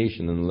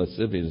fornication and the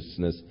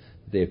lasciviousness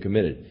that they have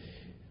committed.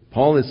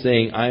 Paul is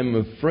saying, I'm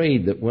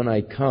afraid that when I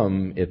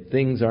come, if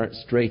things aren't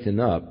straightened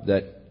up,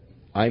 that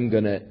I'm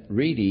going to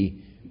really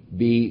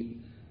be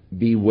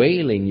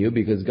bewailing you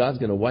because God's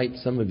going to wipe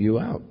some of you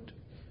out.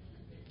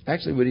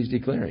 Actually, what he's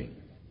declaring.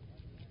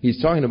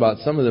 He's talking about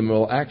some of them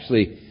will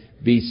actually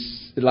be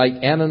like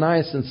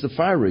Ananias and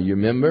Sapphira. You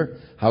remember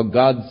how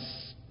God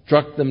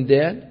struck them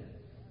dead.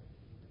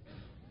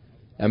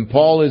 And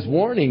Paul is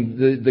warning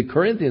the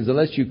Corinthians,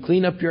 unless you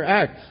clean up your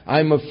act,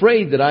 I'm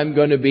afraid that I'm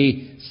going to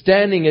be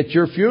standing at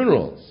your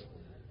funerals.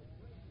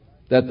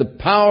 That the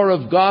power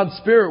of God's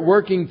Spirit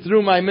working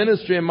through my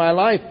ministry and my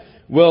life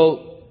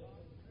will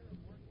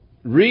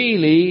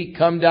really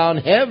come down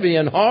heavy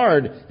and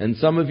hard, and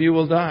some of you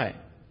will die.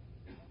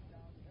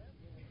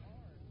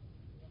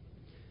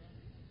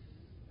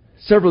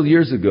 Several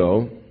years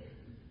ago,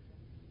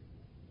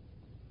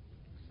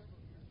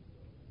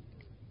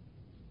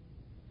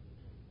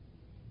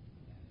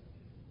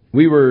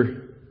 we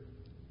were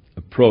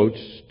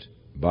approached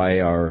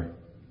by our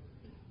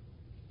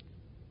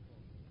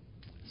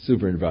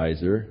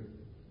supervisor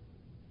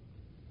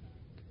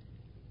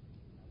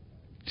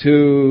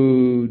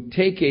to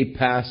take a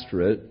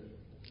pastorate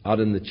out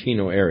in the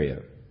Chino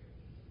area,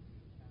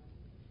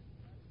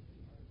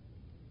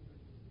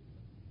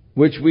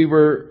 which we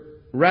were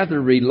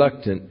rather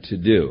reluctant to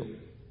do.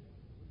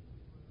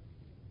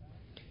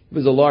 It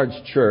was a large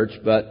church,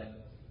 but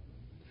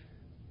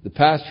the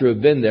pastor who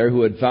had been there,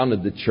 who had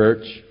founded the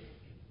church,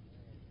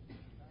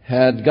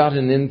 had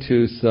gotten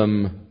into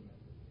some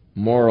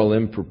moral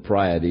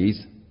improprieties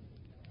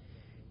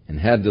and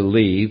had to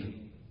leave.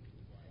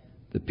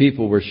 The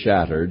people were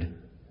shattered.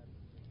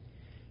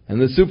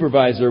 And the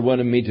supervisor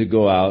wanted me to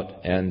go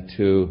out and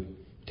to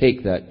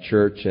take that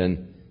church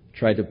and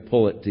try to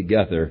pull it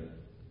together.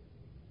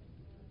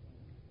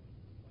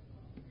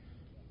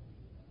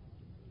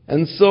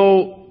 And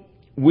so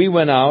we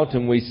went out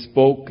and we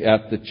spoke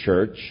at the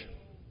church.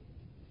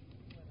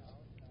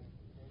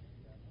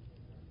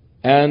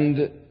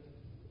 And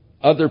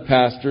other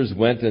pastors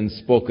went and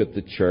spoke at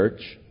the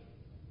church.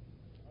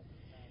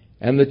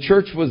 And the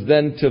church was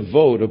then to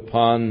vote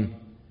upon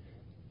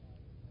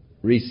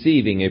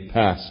receiving a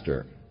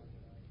pastor.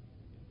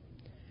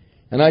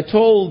 And I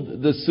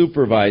told the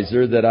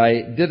supervisor that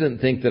I didn't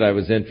think that I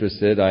was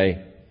interested.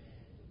 I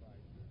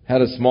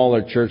had a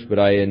smaller church, but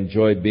I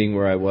enjoyed being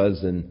where I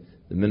was and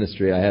the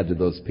ministry I had to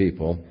those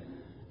people.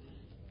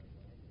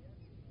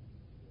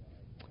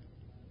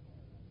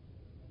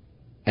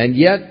 And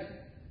yet,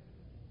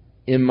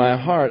 in my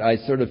heart, I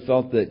sort of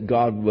felt that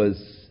God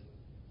was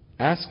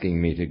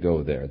asking me to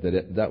go there,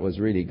 that was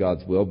really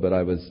God's will, but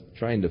I was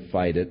trying to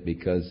fight it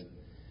because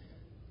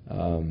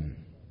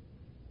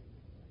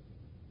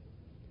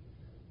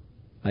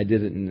I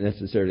didn't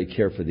necessarily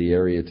care for the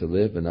area to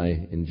live, and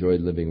I enjoyed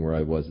living where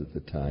I was at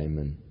the time.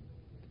 And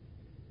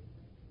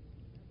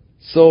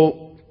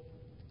so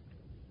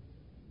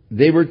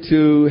they were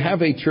to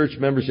have a church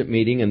membership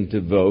meeting and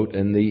to vote,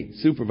 and the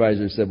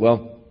supervisor said,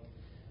 well,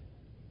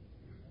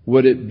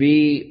 would it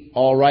be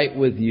all right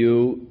with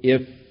you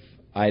if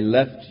I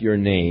left your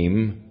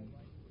name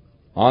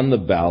on the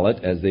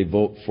ballot as they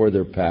vote for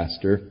their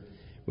pastor?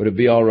 Would it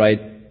be all right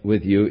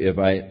with you if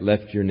I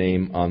left your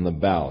name on the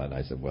ballot?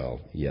 I said,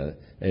 well, yeah,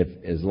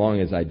 as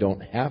long as I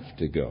don't have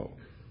to go.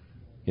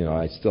 You know,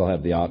 I still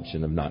have the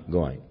option of not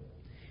going.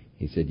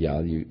 He said, yeah,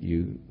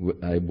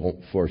 I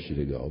won't force you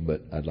to go,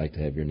 but I'd like to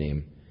have your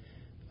name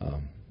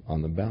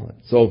on the ballot.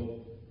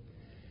 So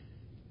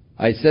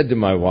I said to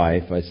my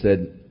wife, I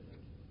said,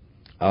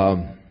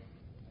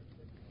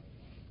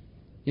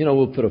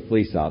 we'll put a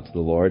fleece out to the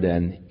Lord,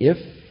 and if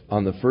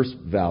on the first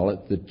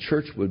ballot the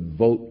church would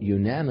vote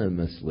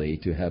unanimously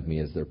to have me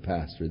as their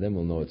pastor, then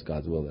we'll know it's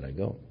God's will that I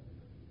go.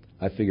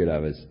 I figured I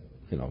was,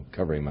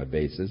 covering my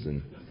bases,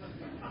 and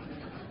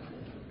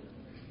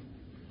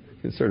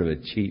it's sort of a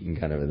cheating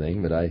kind of a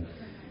thing, but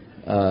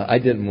I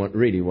didn't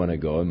really want to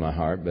go in my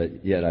heart,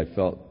 but yet I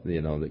felt,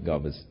 that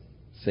God was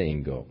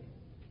saying go.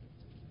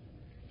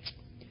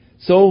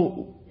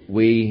 So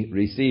we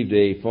received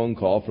a phone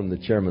call from the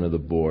chairman of the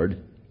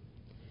board.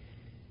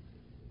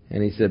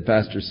 And he said,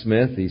 Pastor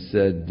Smith, he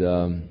said,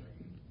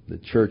 the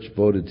church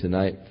voted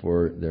tonight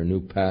for their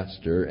new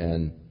pastor,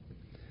 and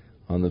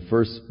on the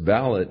first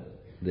ballot,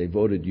 they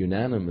voted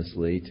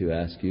unanimously to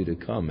ask you to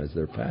come as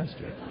their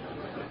pastor.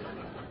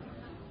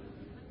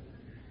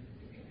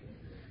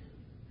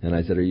 And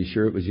I said, are you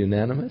sure it was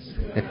unanimous? He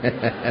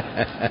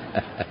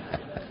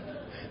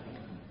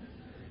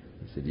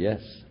said,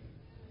 yes.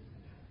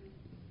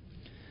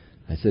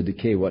 I said to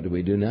Kay, what do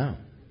we do now?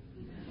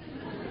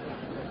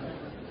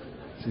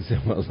 She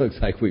said, well, it looks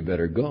like we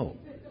better go.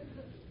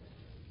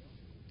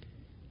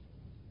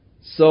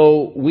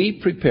 So we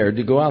prepared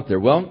to go out there.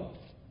 Well,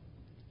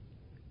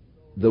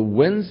 the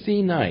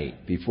Wednesday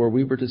night before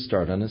we were to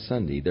start on a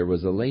Sunday, there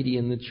was a lady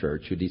in the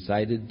church who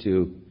decided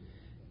to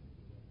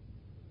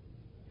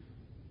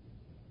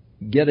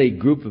get a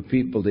group of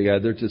people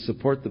together to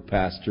support the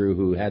pastor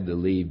who had to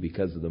leave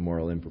because of the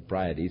moral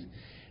improprieties,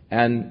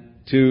 and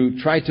to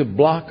try to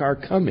block our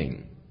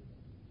coming.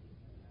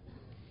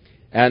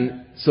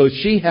 And so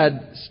she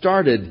had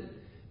started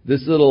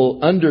this little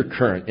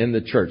undercurrent in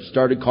the church,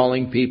 started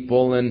calling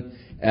people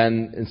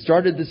and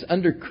started this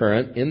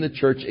undercurrent in the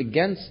church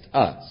against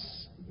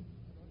us.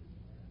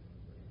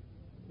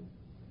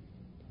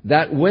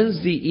 That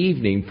Wednesday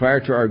evening, prior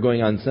to our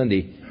going on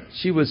Sunday,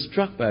 she was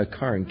struck by a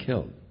car and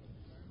killed.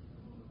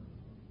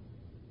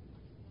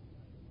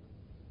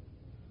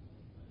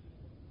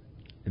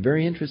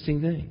 very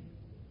interesting thing.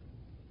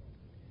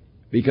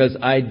 Because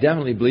I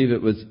definitely believe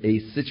it was a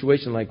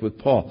situation like with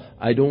Paul.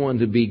 I don't want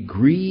to be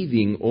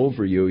grieving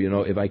over you,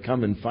 if I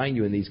come and find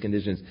you in these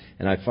conditions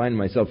and I find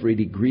myself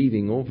really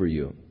grieving over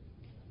you.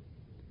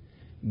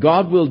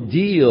 God will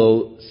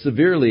deal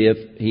severely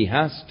if He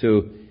has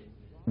to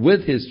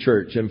with His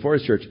church and for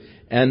His church.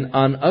 And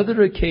on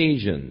other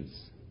occasions,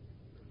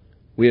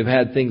 we have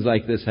had things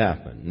like this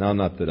happen. Now,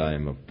 not that I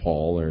am a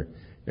Paul or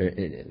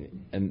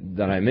and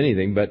that I'm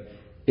anything, but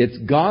it's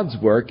God's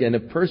work, and a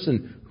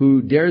person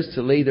who dares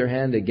to lay their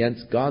hand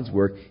against God's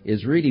work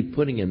is really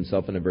putting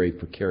himself in a very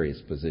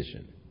precarious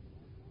position.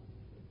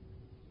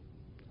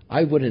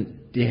 I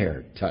wouldn't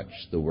dare touch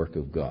the work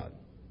of God.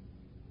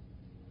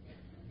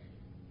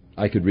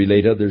 I could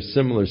relate other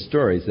similar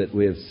stories that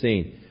we have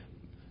seen.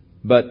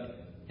 But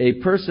a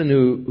person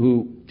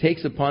who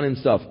takes upon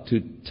himself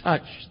to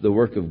touch the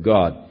work of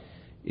God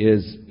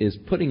is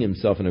putting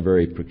himself in a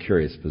very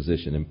precarious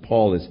position. And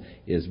Paul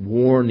is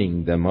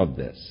warning them of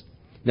this.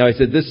 Now, he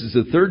said, this is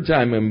the third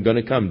time I'm going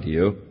to come to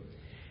you,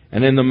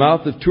 and in the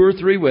mouth of 2 or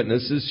 3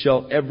 witnesses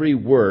shall every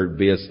word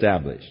be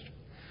established.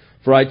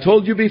 For I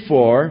told you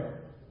before,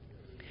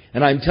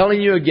 and I'm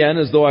telling you again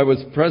as though I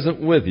was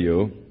present with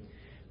you,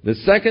 the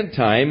second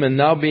time, and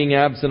now being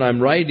absent, I'm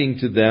writing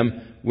to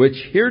them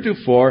which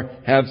heretofore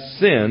have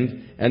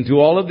sinned, and to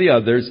all of the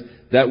others,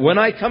 that when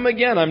I come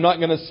again, I'm not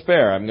going to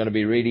spare. I'm going to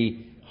be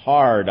really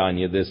hard on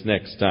you this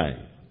next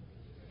time.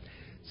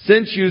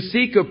 Since you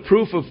seek a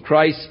proof of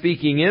Christ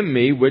speaking in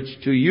me, which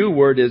to you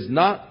word is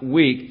not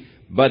weak,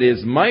 but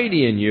is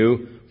mighty in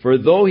you, for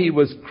though He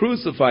was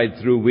crucified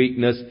through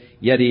weakness,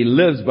 yet He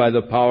lives by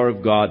the power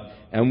of God,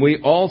 and we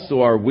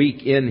also are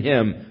weak in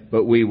Him,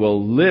 but we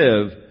will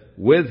live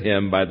with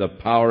Him by the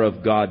power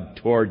of God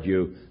toward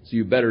you. So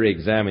you better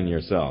examine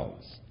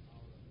yourselves,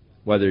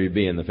 whether you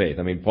be in the faith.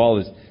 Paul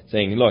is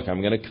saying, look,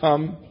 I'm going to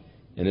come,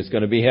 and it's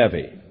going to be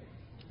heavy.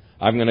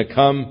 I'm going to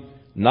come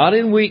not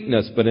in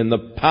weakness, but in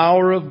the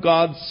power of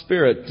God's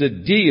Spirit to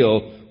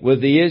deal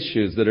with the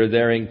issues that are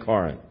there in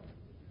Corinth.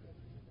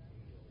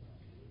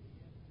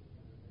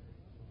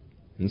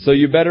 And so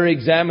you better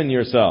examine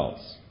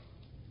yourselves,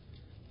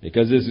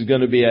 because this is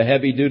going to be a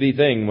heavy-duty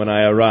thing when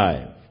I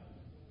arrive.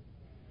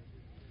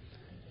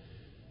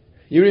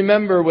 You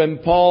remember when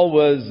Paul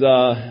was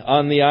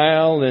on the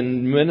isle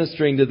and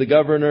ministering to the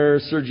governor,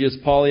 Sergius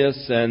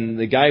Paulius, and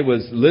the guy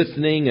was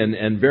listening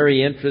and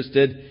very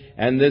interested.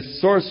 And this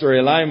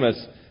sorcerer,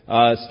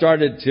 Elymas,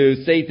 started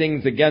to say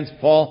things against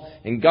Paul.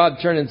 And Paul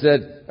turned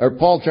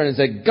and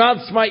said, God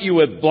smite you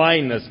with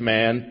blindness,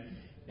 man.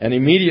 And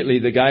immediately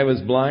the guy was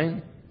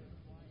blind.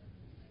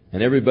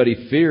 And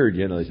everybody feared,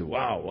 They said,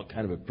 wow, what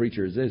kind of a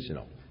preacher is this,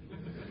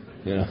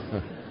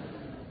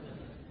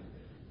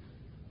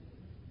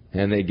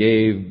 And they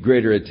gave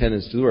greater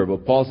attendance to the word.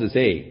 But Paul says,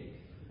 hey,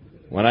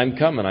 when I'm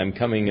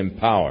coming in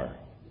power.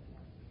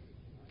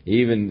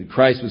 Even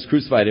Christ was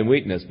crucified in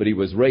weakness, but He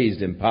was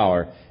raised in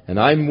power. And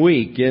I'm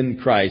weak in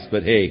Christ,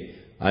 but hey,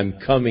 I'm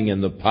coming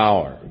in the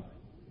power.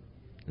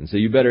 And so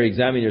you better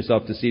examine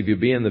yourself to see if you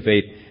be in the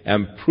faith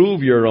and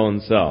prove your own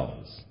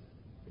selves.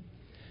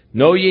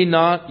 Know ye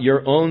not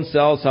your own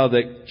selves how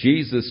that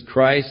Jesus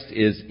Christ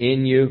is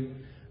in you,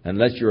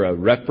 unless you're a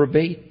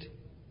reprobate?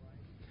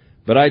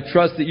 But I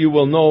trust that you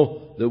will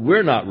know that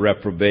we're not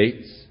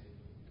reprobates.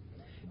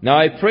 Now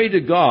I pray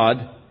to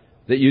God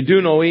that you do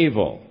no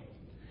evil.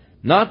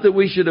 Not that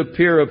we should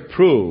appear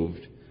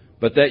approved,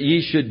 but that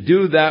ye should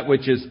do that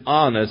which is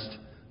honest,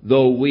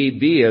 though we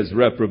be as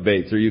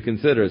reprobates, or you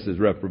consider us as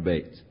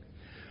reprobates.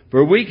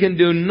 For we can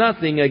do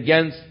nothing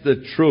against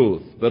the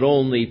truth, but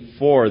only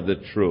for the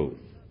truth.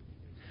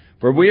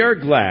 For we are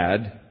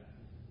glad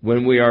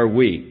when we are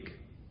weak,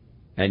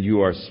 and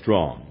you are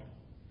strong.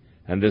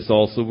 And this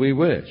also we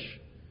wish.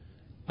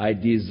 I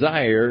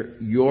desire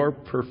your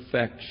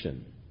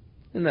perfection.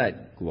 Isn't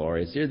that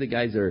glorious? Here the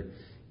guys are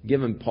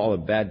giving Paul a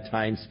bad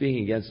time,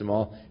 speaking against them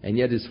all, and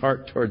yet his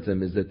heart towards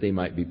them is that they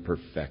might be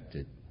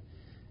perfected.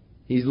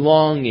 He's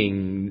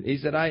longing. He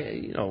said,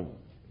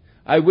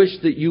 I wish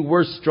that you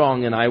were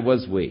strong and I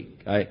was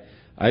weak.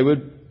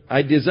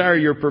 I desire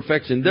your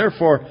perfection.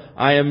 Therefore,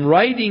 I am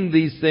writing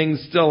these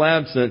things still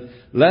absent,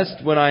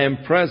 lest when I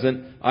am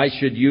present, I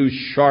should use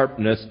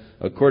sharpness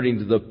according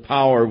to the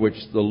power which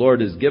the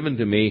Lord has given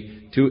to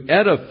me to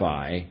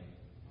edify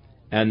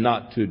and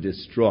not to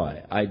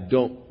destroy. I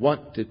don't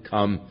want to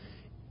come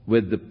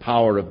with the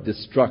power of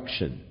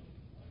destruction.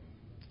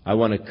 I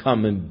want to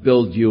come and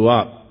build you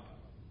up.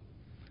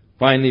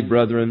 Finally,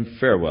 brethren,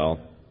 farewell.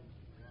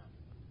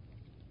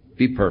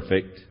 Be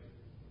perfect.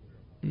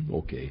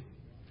 Okay.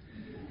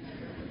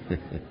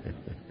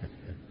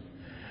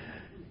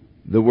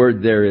 The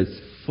word there is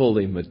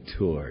fully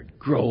matured.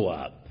 Grow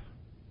up.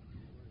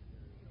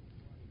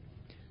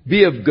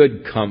 Be of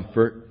good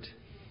comfort.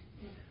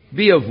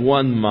 Be of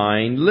one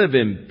mind. Live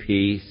in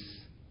peace.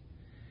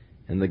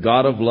 And the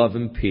God of love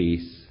and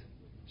peace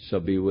shall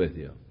be with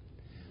you.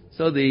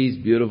 So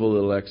these beautiful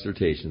little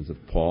exhortations of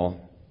Paul.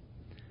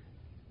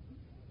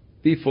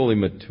 Be fully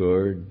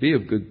matured. Be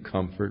of good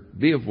comfort.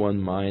 Be of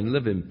one mind.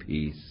 Live in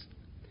peace.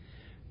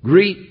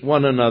 Greet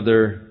one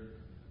another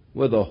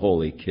with a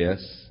holy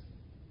kiss.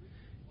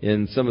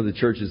 In some of the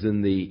churches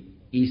in the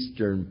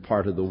eastern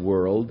part of the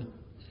world,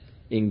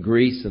 in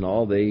Greece and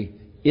all,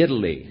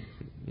 Italy,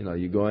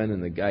 you go in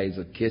and the guys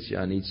will kiss you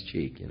on each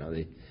cheek.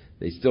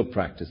 They still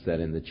practice that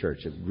in the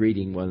church, of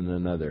greeting one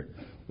another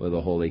with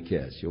a holy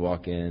kiss. You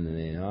walk in and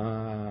they,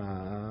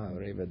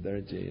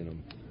 arrivederci,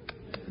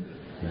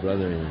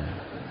 brother.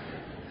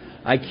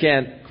 I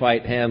can't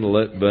quite handle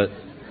it, but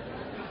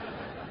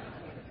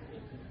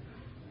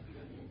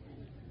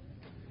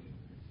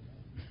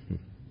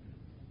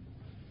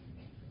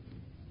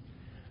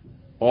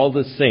all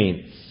the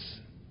saints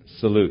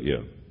salute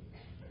you.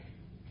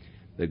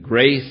 The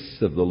grace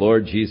of the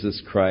Lord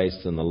Jesus Christ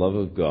and the love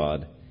of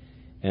God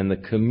and the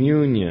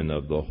communion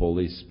of the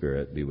Holy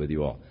Spirit be with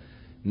you all.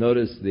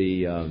 Notice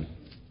the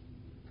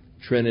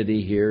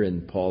Trinity here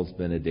in Paul's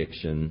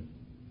benediction.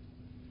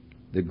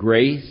 The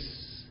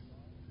grace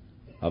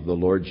of the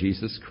Lord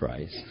Jesus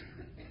Christ,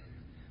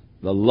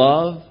 the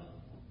love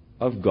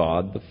of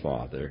God the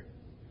Father,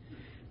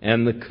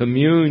 and the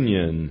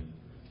communion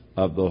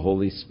of the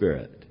Holy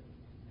Spirit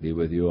be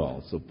with you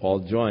all. So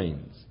Paul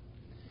joins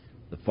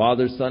the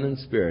Father, Son, and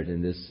Spirit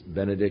in this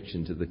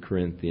benediction to the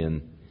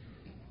Corinthian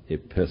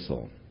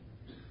epistle.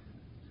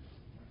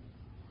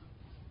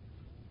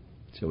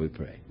 Shall we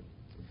pray?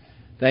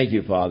 Thank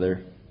you,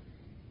 Father,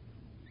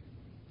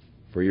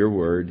 for your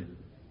word,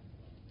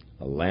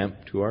 a lamp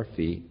to our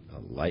feet, a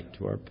light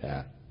to our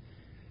path.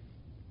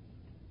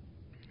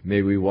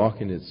 May we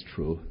walk in its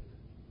truth.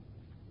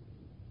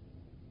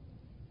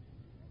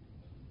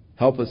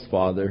 Help us,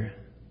 Father.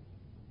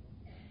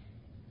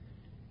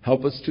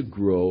 Help us to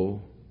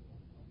grow.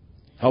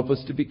 Help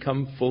us to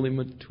become fully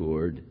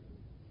matured.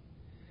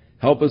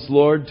 Help us,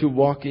 Lord, to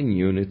walk in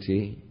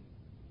unity,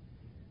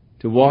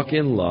 to walk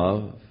in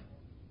love,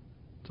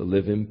 to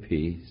live in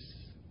peace.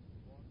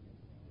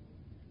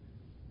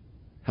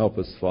 Help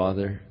us,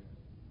 Father,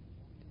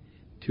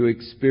 to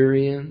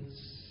experience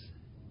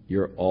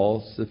your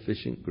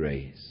all-sufficient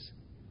grace,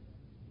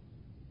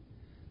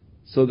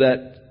 so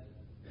that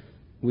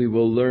we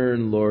will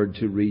learn, Lord,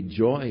 to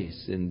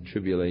rejoice in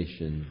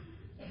tribulation.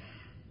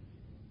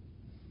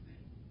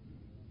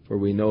 For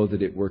we know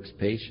that it works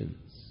patience,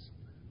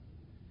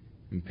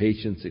 and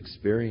patience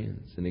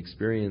experience, and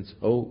experience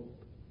hope.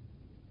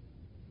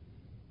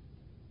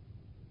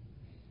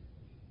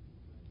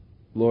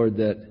 Lord,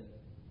 that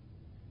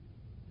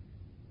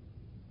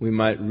we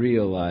might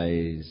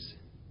realize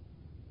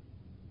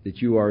that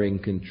you are in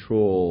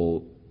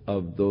control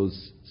of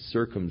those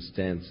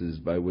circumstances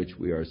by which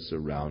we are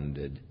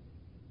surrounded.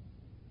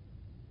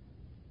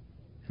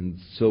 And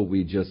so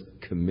we just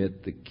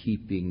commit the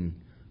keeping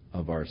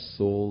of our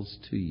souls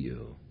to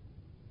you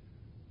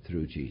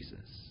through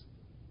Jesus.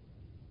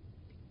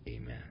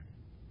 Amen.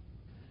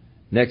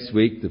 Next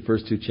week, the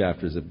first 2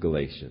 chapters of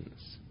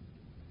Galatians.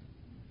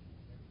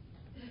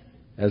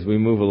 As we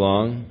move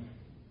along,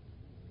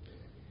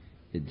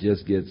 it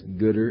just gets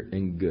gooder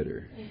and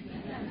gooder.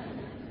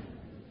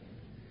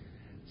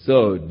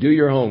 So, do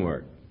your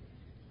homework.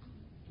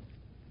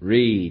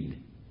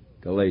 Read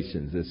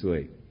Galatians this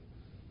week.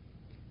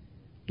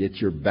 Get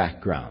your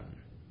background,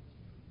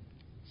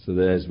 so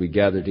that as we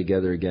gather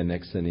together again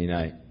next Sunday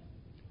night,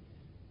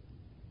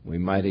 we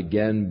might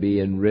again be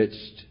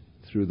enriched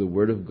through the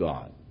Word of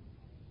God,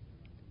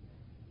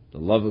 the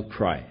love of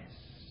Christ,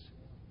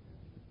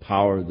 the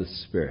power of the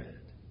Spirit,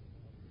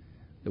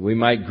 that we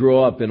might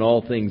grow up in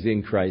all things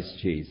in Christ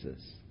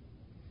Jesus,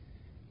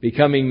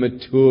 becoming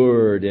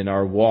matured in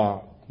our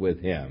walk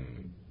with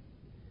Him.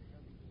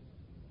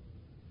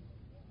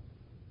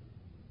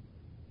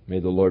 May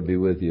the Lord be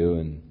with you,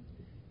 and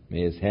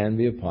may His hand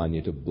be upon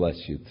you to bless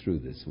you through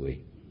this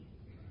week,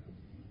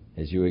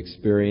 as you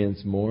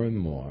experience more and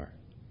more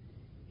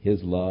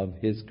His love,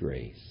 His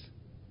grace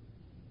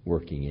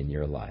working in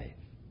your life.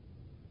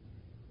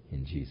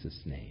 In Jesus'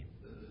 name.